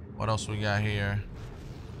 What else we got here?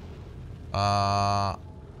 I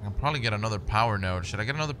can probably get another power node. Should I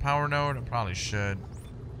get another power node? I probably should.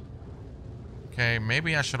 Okay,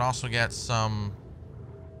 maybe I should also get some.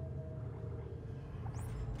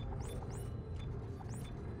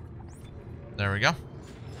 There we go.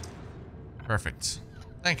 Perfect.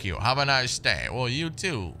 Thank you. Have a nice day. Well, you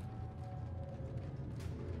too.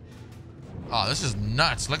 Oh, this is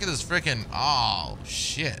nuts. Look at this freaking. Oh,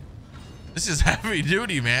 shit. This is heavy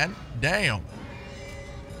duty, man. Damn.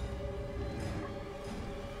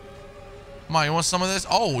 Come on, you want some of this?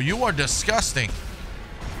 Oh, you are disgusting.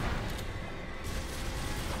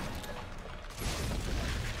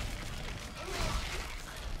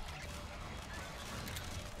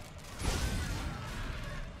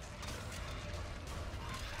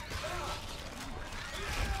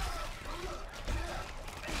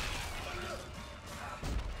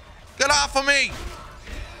 Get off of me!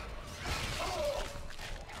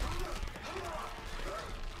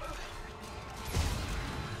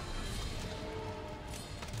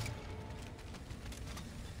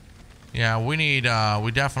 Yeah, we need,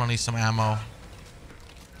 we definitely need some ammo.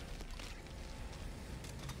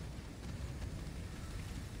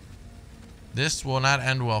 This will not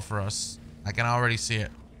end well for us. I can already see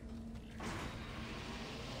it.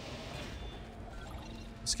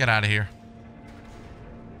 Let's get out of here.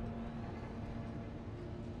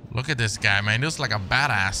 Look at this guy, man. He looks like a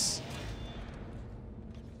badass.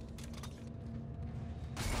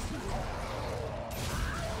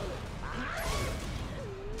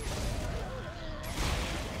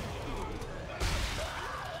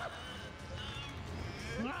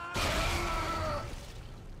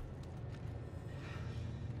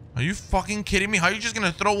 Are you fucking kidding me? How are you just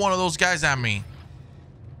gonna throw one of those guys at me?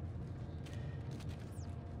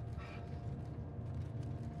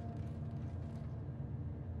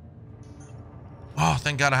 Oh,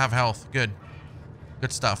 thank God I have health. Good.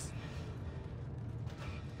 Good stuff.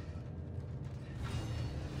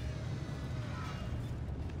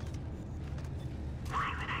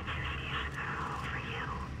 Why would I choose Ishimura over you?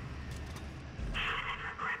 Should I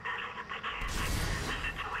regret passing up the chance? This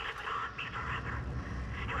choice would haunt me forever.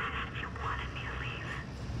 It was as if you wanted me to leave.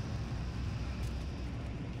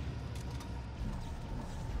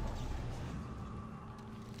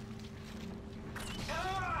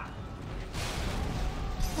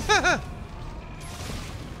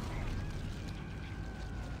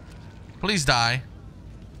 Please die.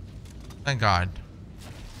 Thank God.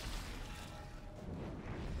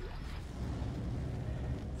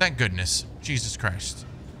 Thank goodness. Jesus Christ.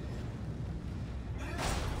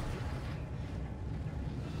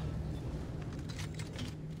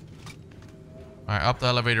 All right, up the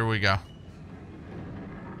elevator we go.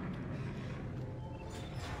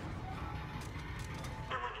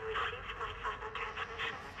 And when you received my final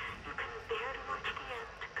transmission, you couldn't bear to watch the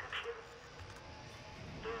end, could you?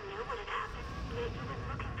 You knew what had happened, yet you were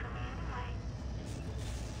looking for me anyway.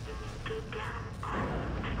 You knew deep down all you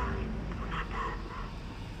would find was that.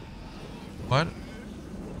 What?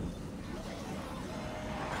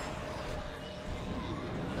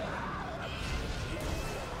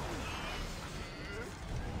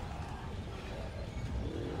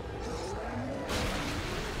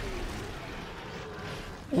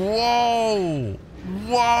 Whoa!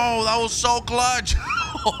 Whoa, that was so clutch!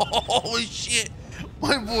 Holy shit!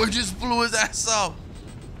 My boy just blew his ass up.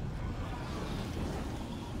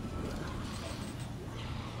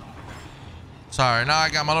 Sorry, now I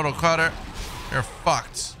got my little cutter. You're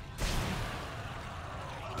fucked.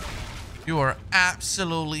 You are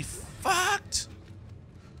absolutely fucked.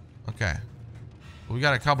 Okay. We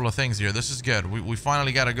got a couple of things here. This is good. We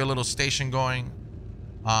finally got a good little station going.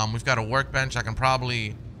 We've got a workbench. I can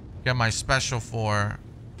probably get my special for.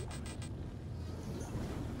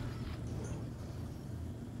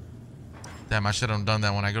 Damn, I should have done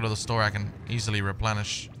that. When I go to the store, I can easily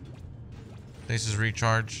replenish. Stasis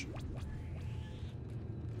recharge.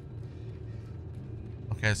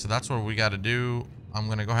 Okay, so that's what we got to do. I'm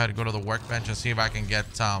gonna go ahead and go to the workbench and see if I can get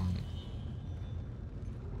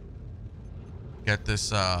this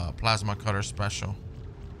plasma cutter special.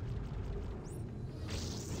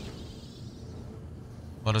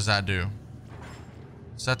 What does that do?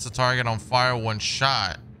 Sets a target on fire when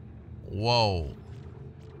shot. Whoa.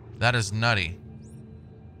 That is nutty.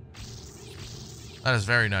 That is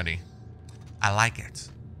very nutty. I like it.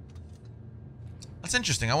 That's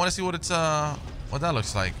interesting. I want to see what it's what that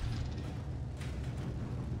looks like.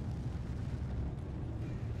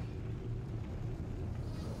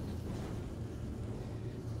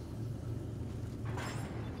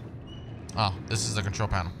 Oh, this is the control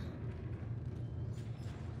panel.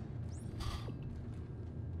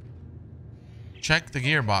 Check the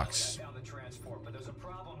gearbox. I found the transport, but there's a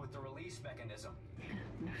problem with the release mechanism.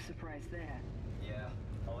 No surprise there. Yeah,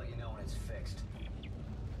 I'll let you know when it's fixed.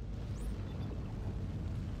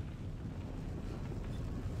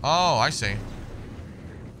 Oh, I see.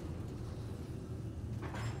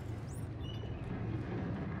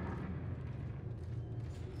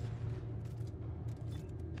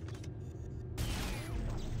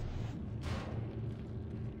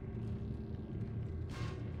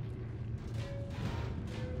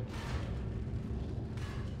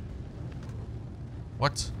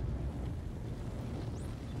 What?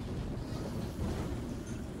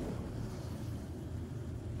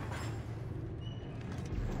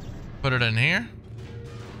 Put it in here.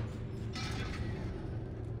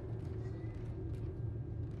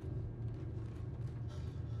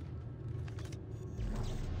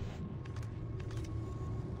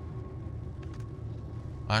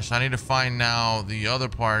 Gosh, I need to find now the other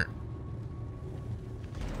part.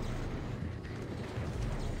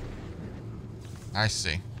 I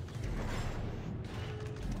see.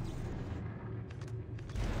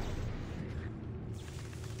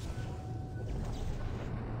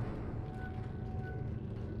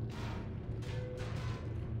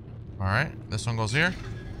 All right, this one goes here.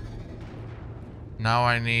 Now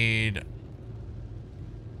I need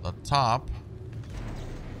the top.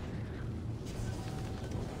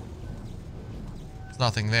 There's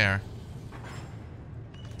nothing there.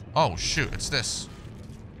 Oh shoot, it's this.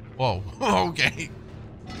 Whoa. Okay.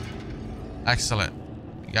 Excellent.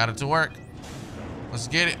 You got it to work. Let's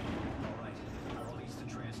get it. All right, I'll release the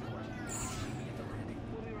transport. Meet me at the landing.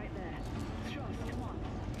 We'll be right there. Trust, come on.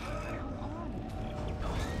 Come on.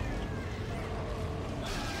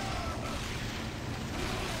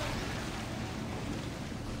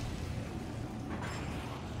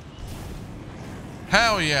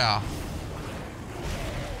 Hell yeah.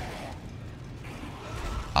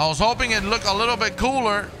 I was hoping it'd look a little bit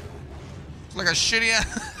cooler. It's like a shitty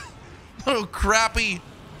little crappy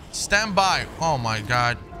standby. Oh my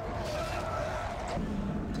god.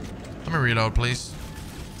 Let me reload, please.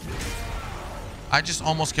 I just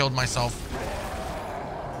almost killed myself.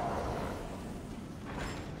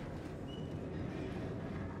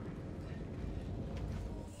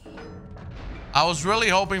 I was really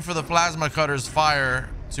hoping for the plasma cutter's fire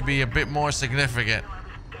to be a bit more significant.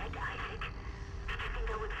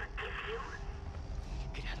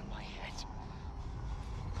 Get out of my head.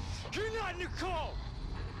 You're not Nicole!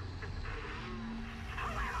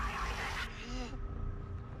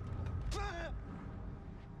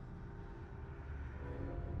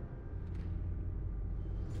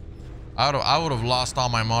 I would have lost all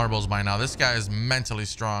my marbles by now. This guy is mentally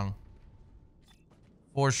strong.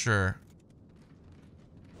 For sure.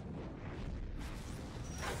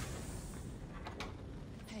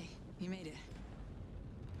 Hey, you made it.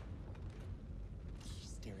 He's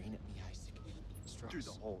staring at me, Isaac. Through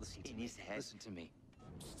the holes in his head. Listen to me.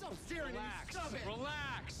 Stop staring at me. Stop it.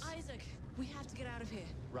 Relax. Isaac, we have to get out of here.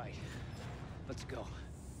 Right. Let's go.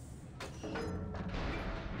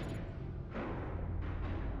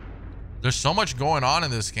 There's so much going on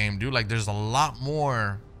in this game, dude. Like, there's a lot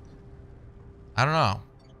more. I don't know.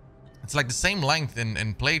 It's like the same length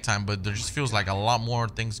in playtime, but there just feels like a lot more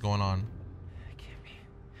things going on. That can't be.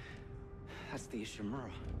 That's the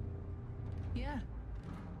Ishimura. Yeah.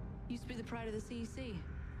 Used to be the pride of the CEC.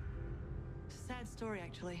 It's a sad story,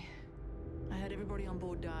 actually. I heard everybody on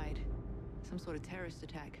board died. Some sort of terrorist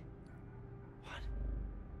attack. What?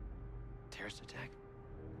 Terrorist attack?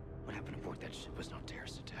 What happened aboard that ship was no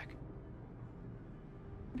terrorist attack.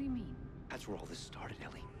 What do you mean? That's where all this started,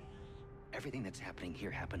 Ellie. Everything that's happening here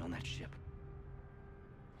happened on that ship.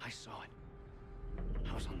 I saw it.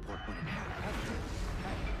 I was on board when it happened.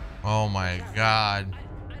 Oh my god.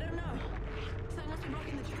 I don't know. Something must be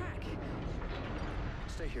blocking the track.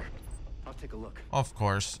 Stay here. I'll take a look. Of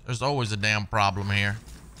course. There's always a damn problem here.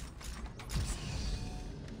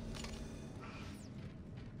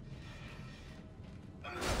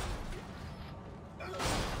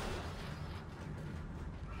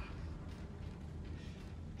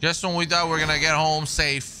 Just when we thought we were gonna get home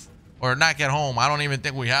safe, or not get home, I don't even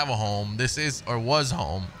think we have a home. This is or was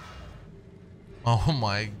home. Oh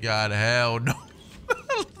my god, hell no.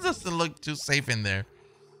 Doesn't look too safe in there.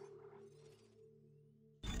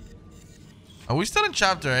 Are we still in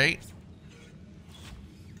chapter 8?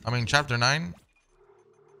 I mean chapter 9?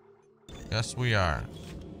 Yes, we are.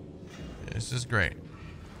 This is great.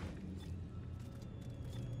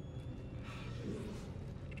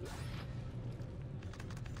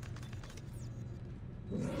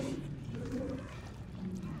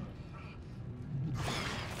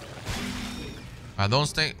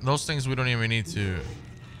 Those things we don't even need to.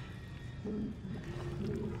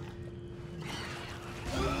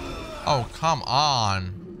 Oh, come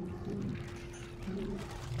on.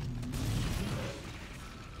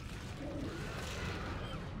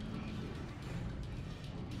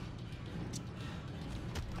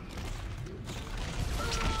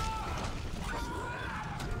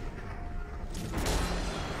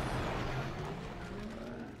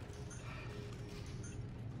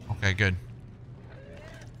 Okay, good.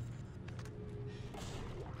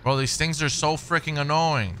 Bro, these things are so freaking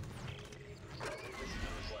annoying.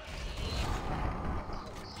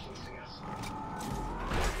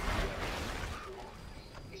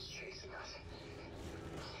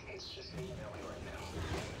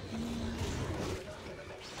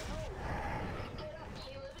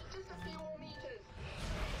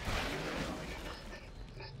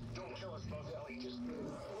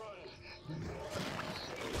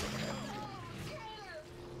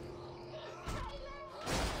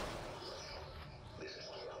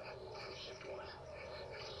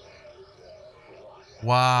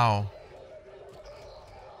 Wow.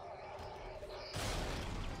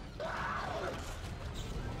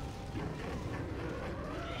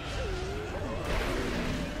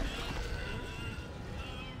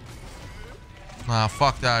 Nah,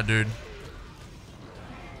 fuck that, dude.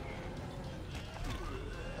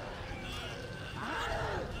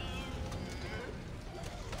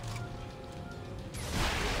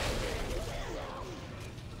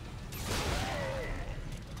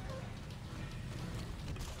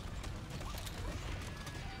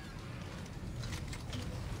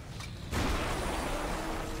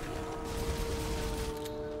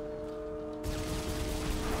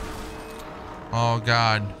 Oh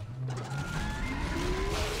god.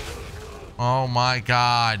 Oh my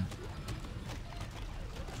god.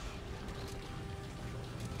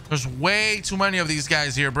 There's way too many of these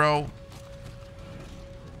guys here, bro.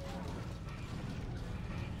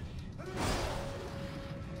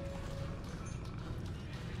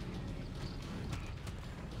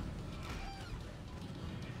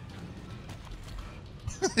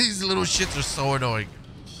 These little shits are so annoying.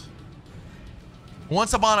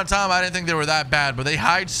 Once upon a time, I didn't think they were that bad, but they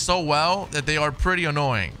hide so well that they are pretty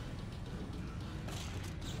annoying.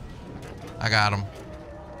 I got him.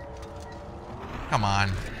 Come on.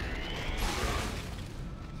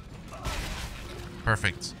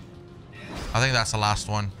 Perfect. I think that's the last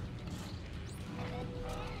one.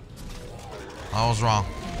 I was wrong.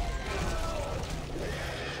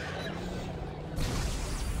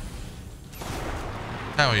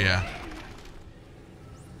 Hell yeah.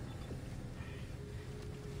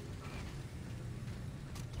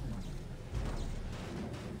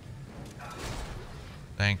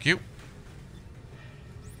 Thank you.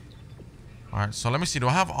 All right, so let me see. Do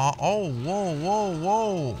I have all? Oh, whoa, whoa,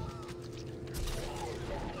 whoa.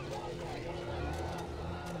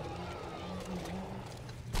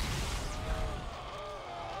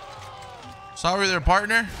 Sorry there,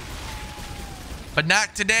 partner. But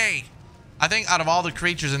not today. I think out of all the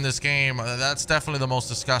creatures in this game, that's definitely the most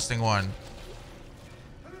disgusting one.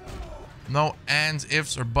 No ands,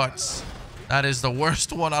 ifs, or buts. That is the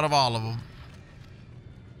worst one out of all of them.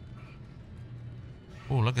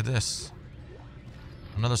 Oh, look at this.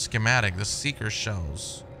 Another schematic. The Seeker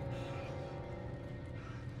shells.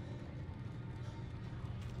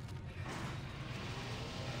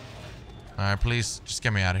 All right, please just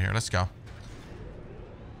get me out of here. Let's go. All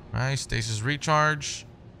right, stasis recharge.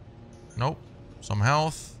 Nope. Some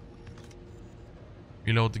health.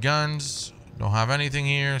 Reload the guns. Don't have anything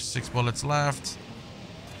here. 6 bullets left.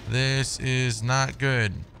 This is not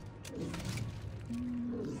good.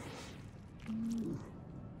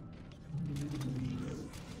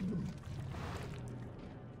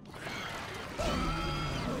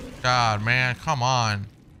 God, man, come on.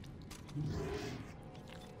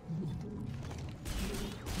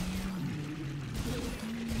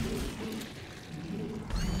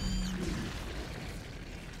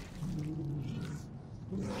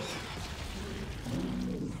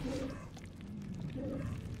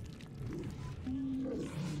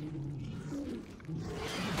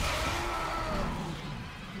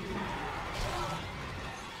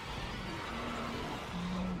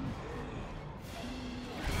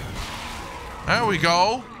 There we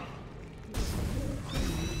go.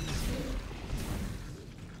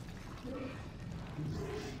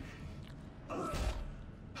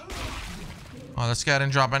 Oh, this guy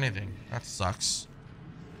didn't drop anything. That sucks.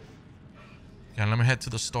 Okay, let me head to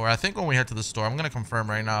the store. I think when we head to the store, I'm gonna confirm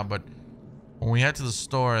right now, but when we head to the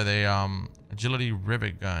store, they agility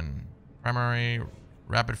rivet gun. Primary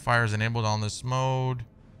rapid fire is enabled on this mode.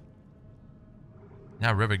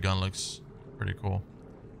 Yeah, rivet gun looks pretty cool.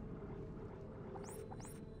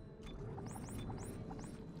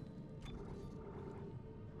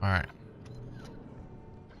 All right.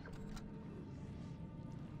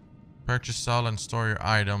 Purchase, sell, and store your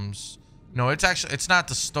items. No, it's actually, it's not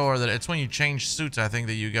the store. That it's when you change suits, I think,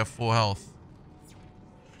 that you get full health.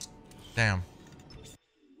 Damn.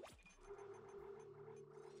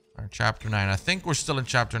 All right, chapter 9. I think we're still in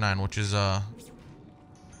chapter 9, which is a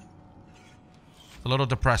little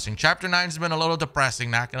depressing. Chapter 9's been a little depressing,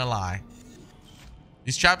 not gonna lie.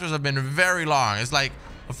 These chapters have been very long. It's like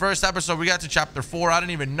the first episode we got to chapter 4, I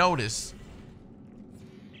didn't even notice.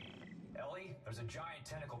 Ellie, there's a giant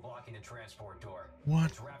tentacle blocking the transport door.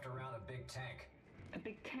 What? It's wrapped around a big tank. A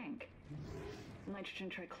big tank. Nitrogen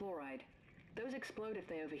trichloride. Those explode if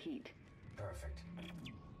they overheat. Perfect.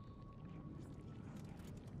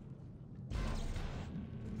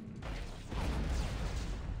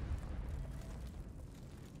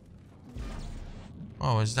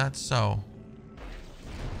 Oh, is that so?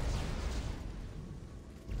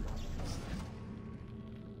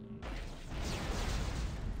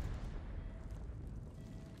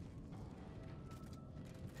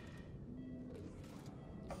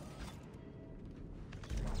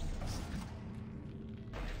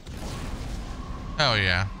 Oh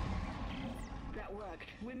yeah. That worked.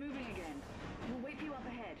 We're moving again. We'll wait for you up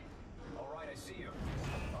ahead. All right, I see you.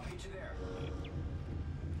 I'll meet you there.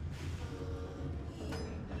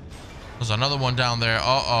 There's another one down there.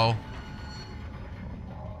 Uh-oh.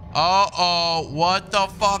 Uh-oh. What the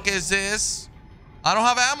fuck is this? I don't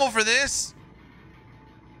have ammo for this.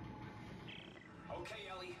 Okay,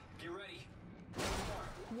 Ellie, get ready.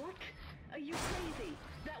 What? Are you crazy?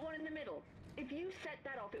 That one in the middle. If you set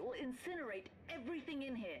that off, it will incinerate everything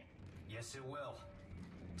in here. Yes, it will.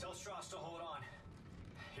 Tell Strauss to hold on.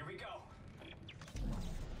 Here we go.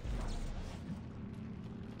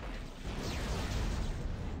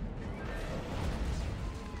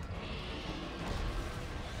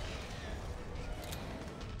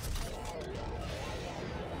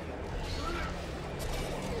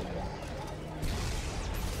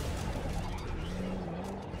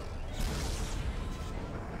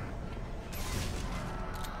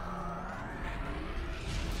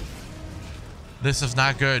 This is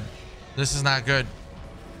not good. This is not good.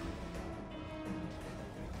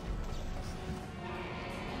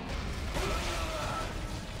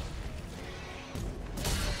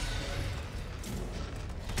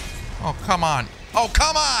 Oh, come on. Oh,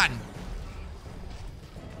 come on.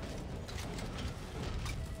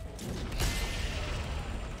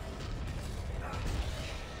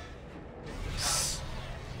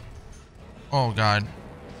 Oh, God.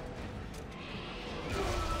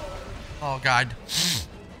 Oh, God.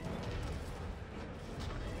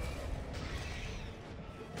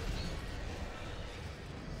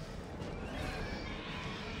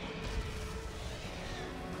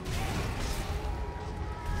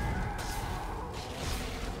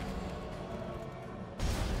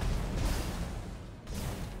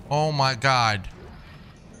 Oh, my God.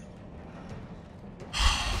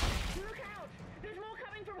 Look out! There's more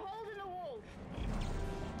coming from holes in the walls.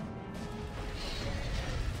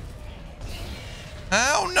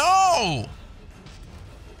 Hell no!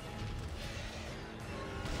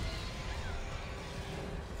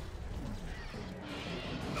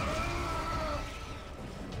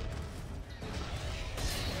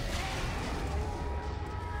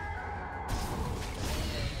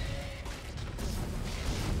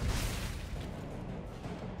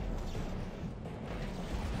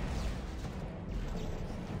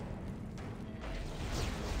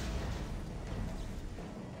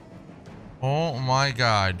 Oh my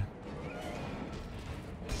God.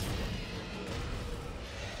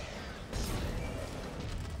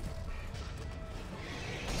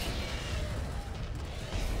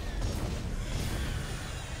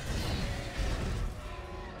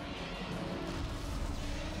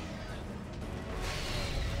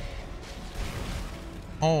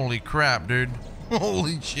 Holy crap, dude.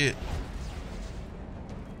 Holy shit.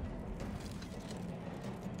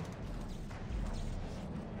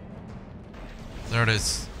 There it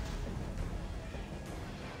is.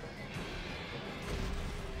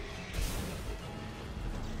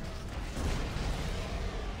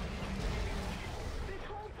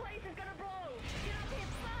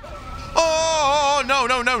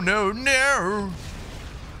 no, no.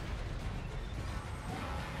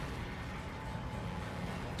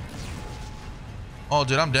 Oh,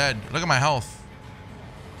 dude, I'm dead. Look at my health.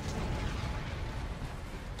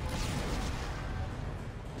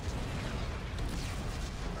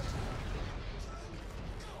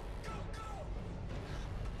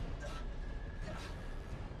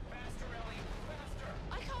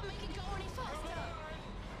 I can't make it go any faster.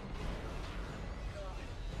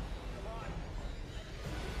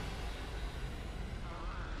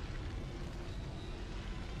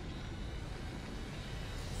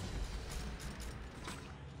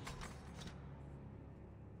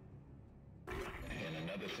 In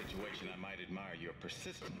another situation, I might admire your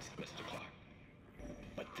persistence, Mr. Clarke.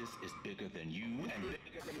 But this is bigger than you and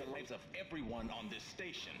bigger than the lives of everyone on this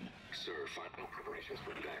station. Sir, final preparations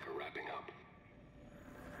for attack are wrapping up.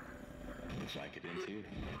 Looks like it ends here.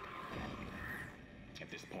 At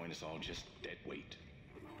this point, it's all just dead weight.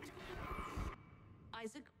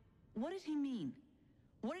 Isaac, what did he mean?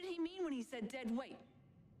 What did he mean when he said dead weight?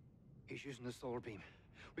 He's using the solar beam.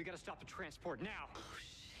 We gotta stop the transport now. Oh,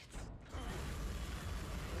 shit.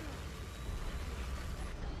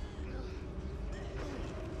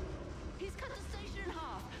 He's cut the station in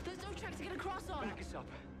half. There's no track to get across on. Back us up.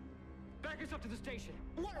 Back us up to the station.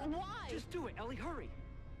 What? Why? Just do it, Ellie. Hurry.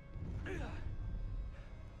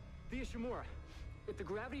 The Ishimura. If the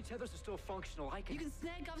gravity tethers are still functional, I can... You can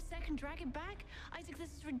snag Govsec and drag it back? Isaac, this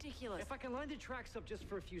is ridiculous. If I can line the tracks up just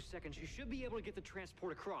for a few seconds, you should be able to get the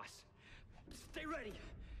transport across. Stay ready.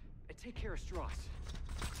 And take care of Strauss.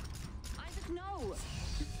 Isaac, no.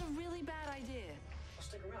 This is a really bad idea. I'll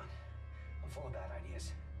stick around. I'm full of bad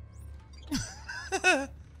ideas.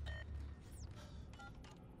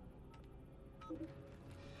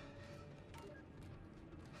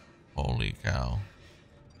 Holy cow.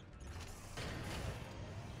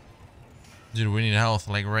 Dude, we need health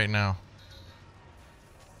like right now.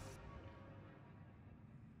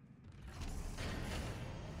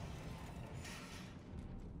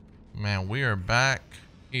 Man, we are back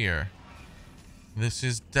here. This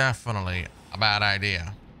is definitely a bad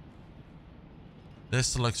idea.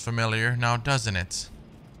 This looks familiar now, doesn't it?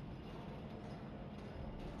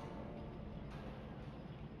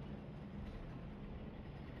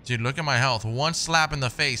 Dude, look at my health. One slap in the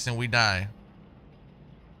face and we die.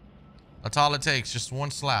 That's all it takes, just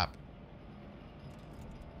one slap.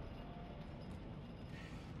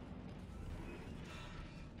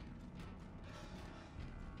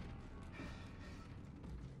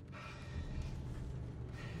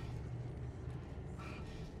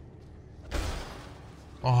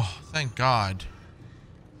 Oh, thank God.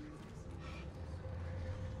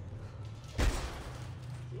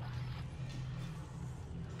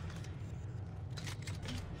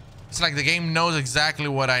 It's like the game knows exactly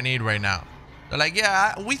what I need right now. They're like,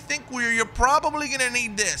 yeah, we think you're probably gonna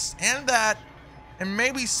need this and that, and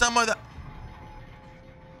maybe some of the...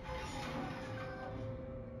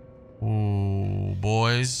 Ooh,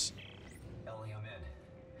 boys. Ellie, I'm in.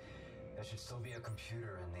 There should still be a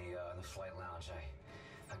computer in the flight lounge.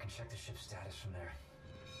 I can check the ship's status from there.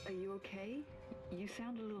 Are you okay? You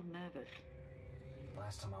sound a little nervous.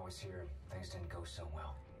 Last time I was here, things didn't go so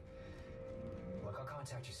well. Look, I'll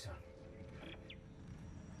contact you soon.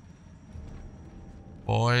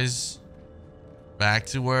 Boys, back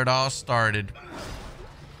to where it all started.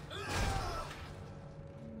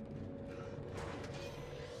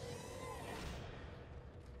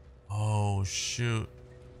 Oh, shoot.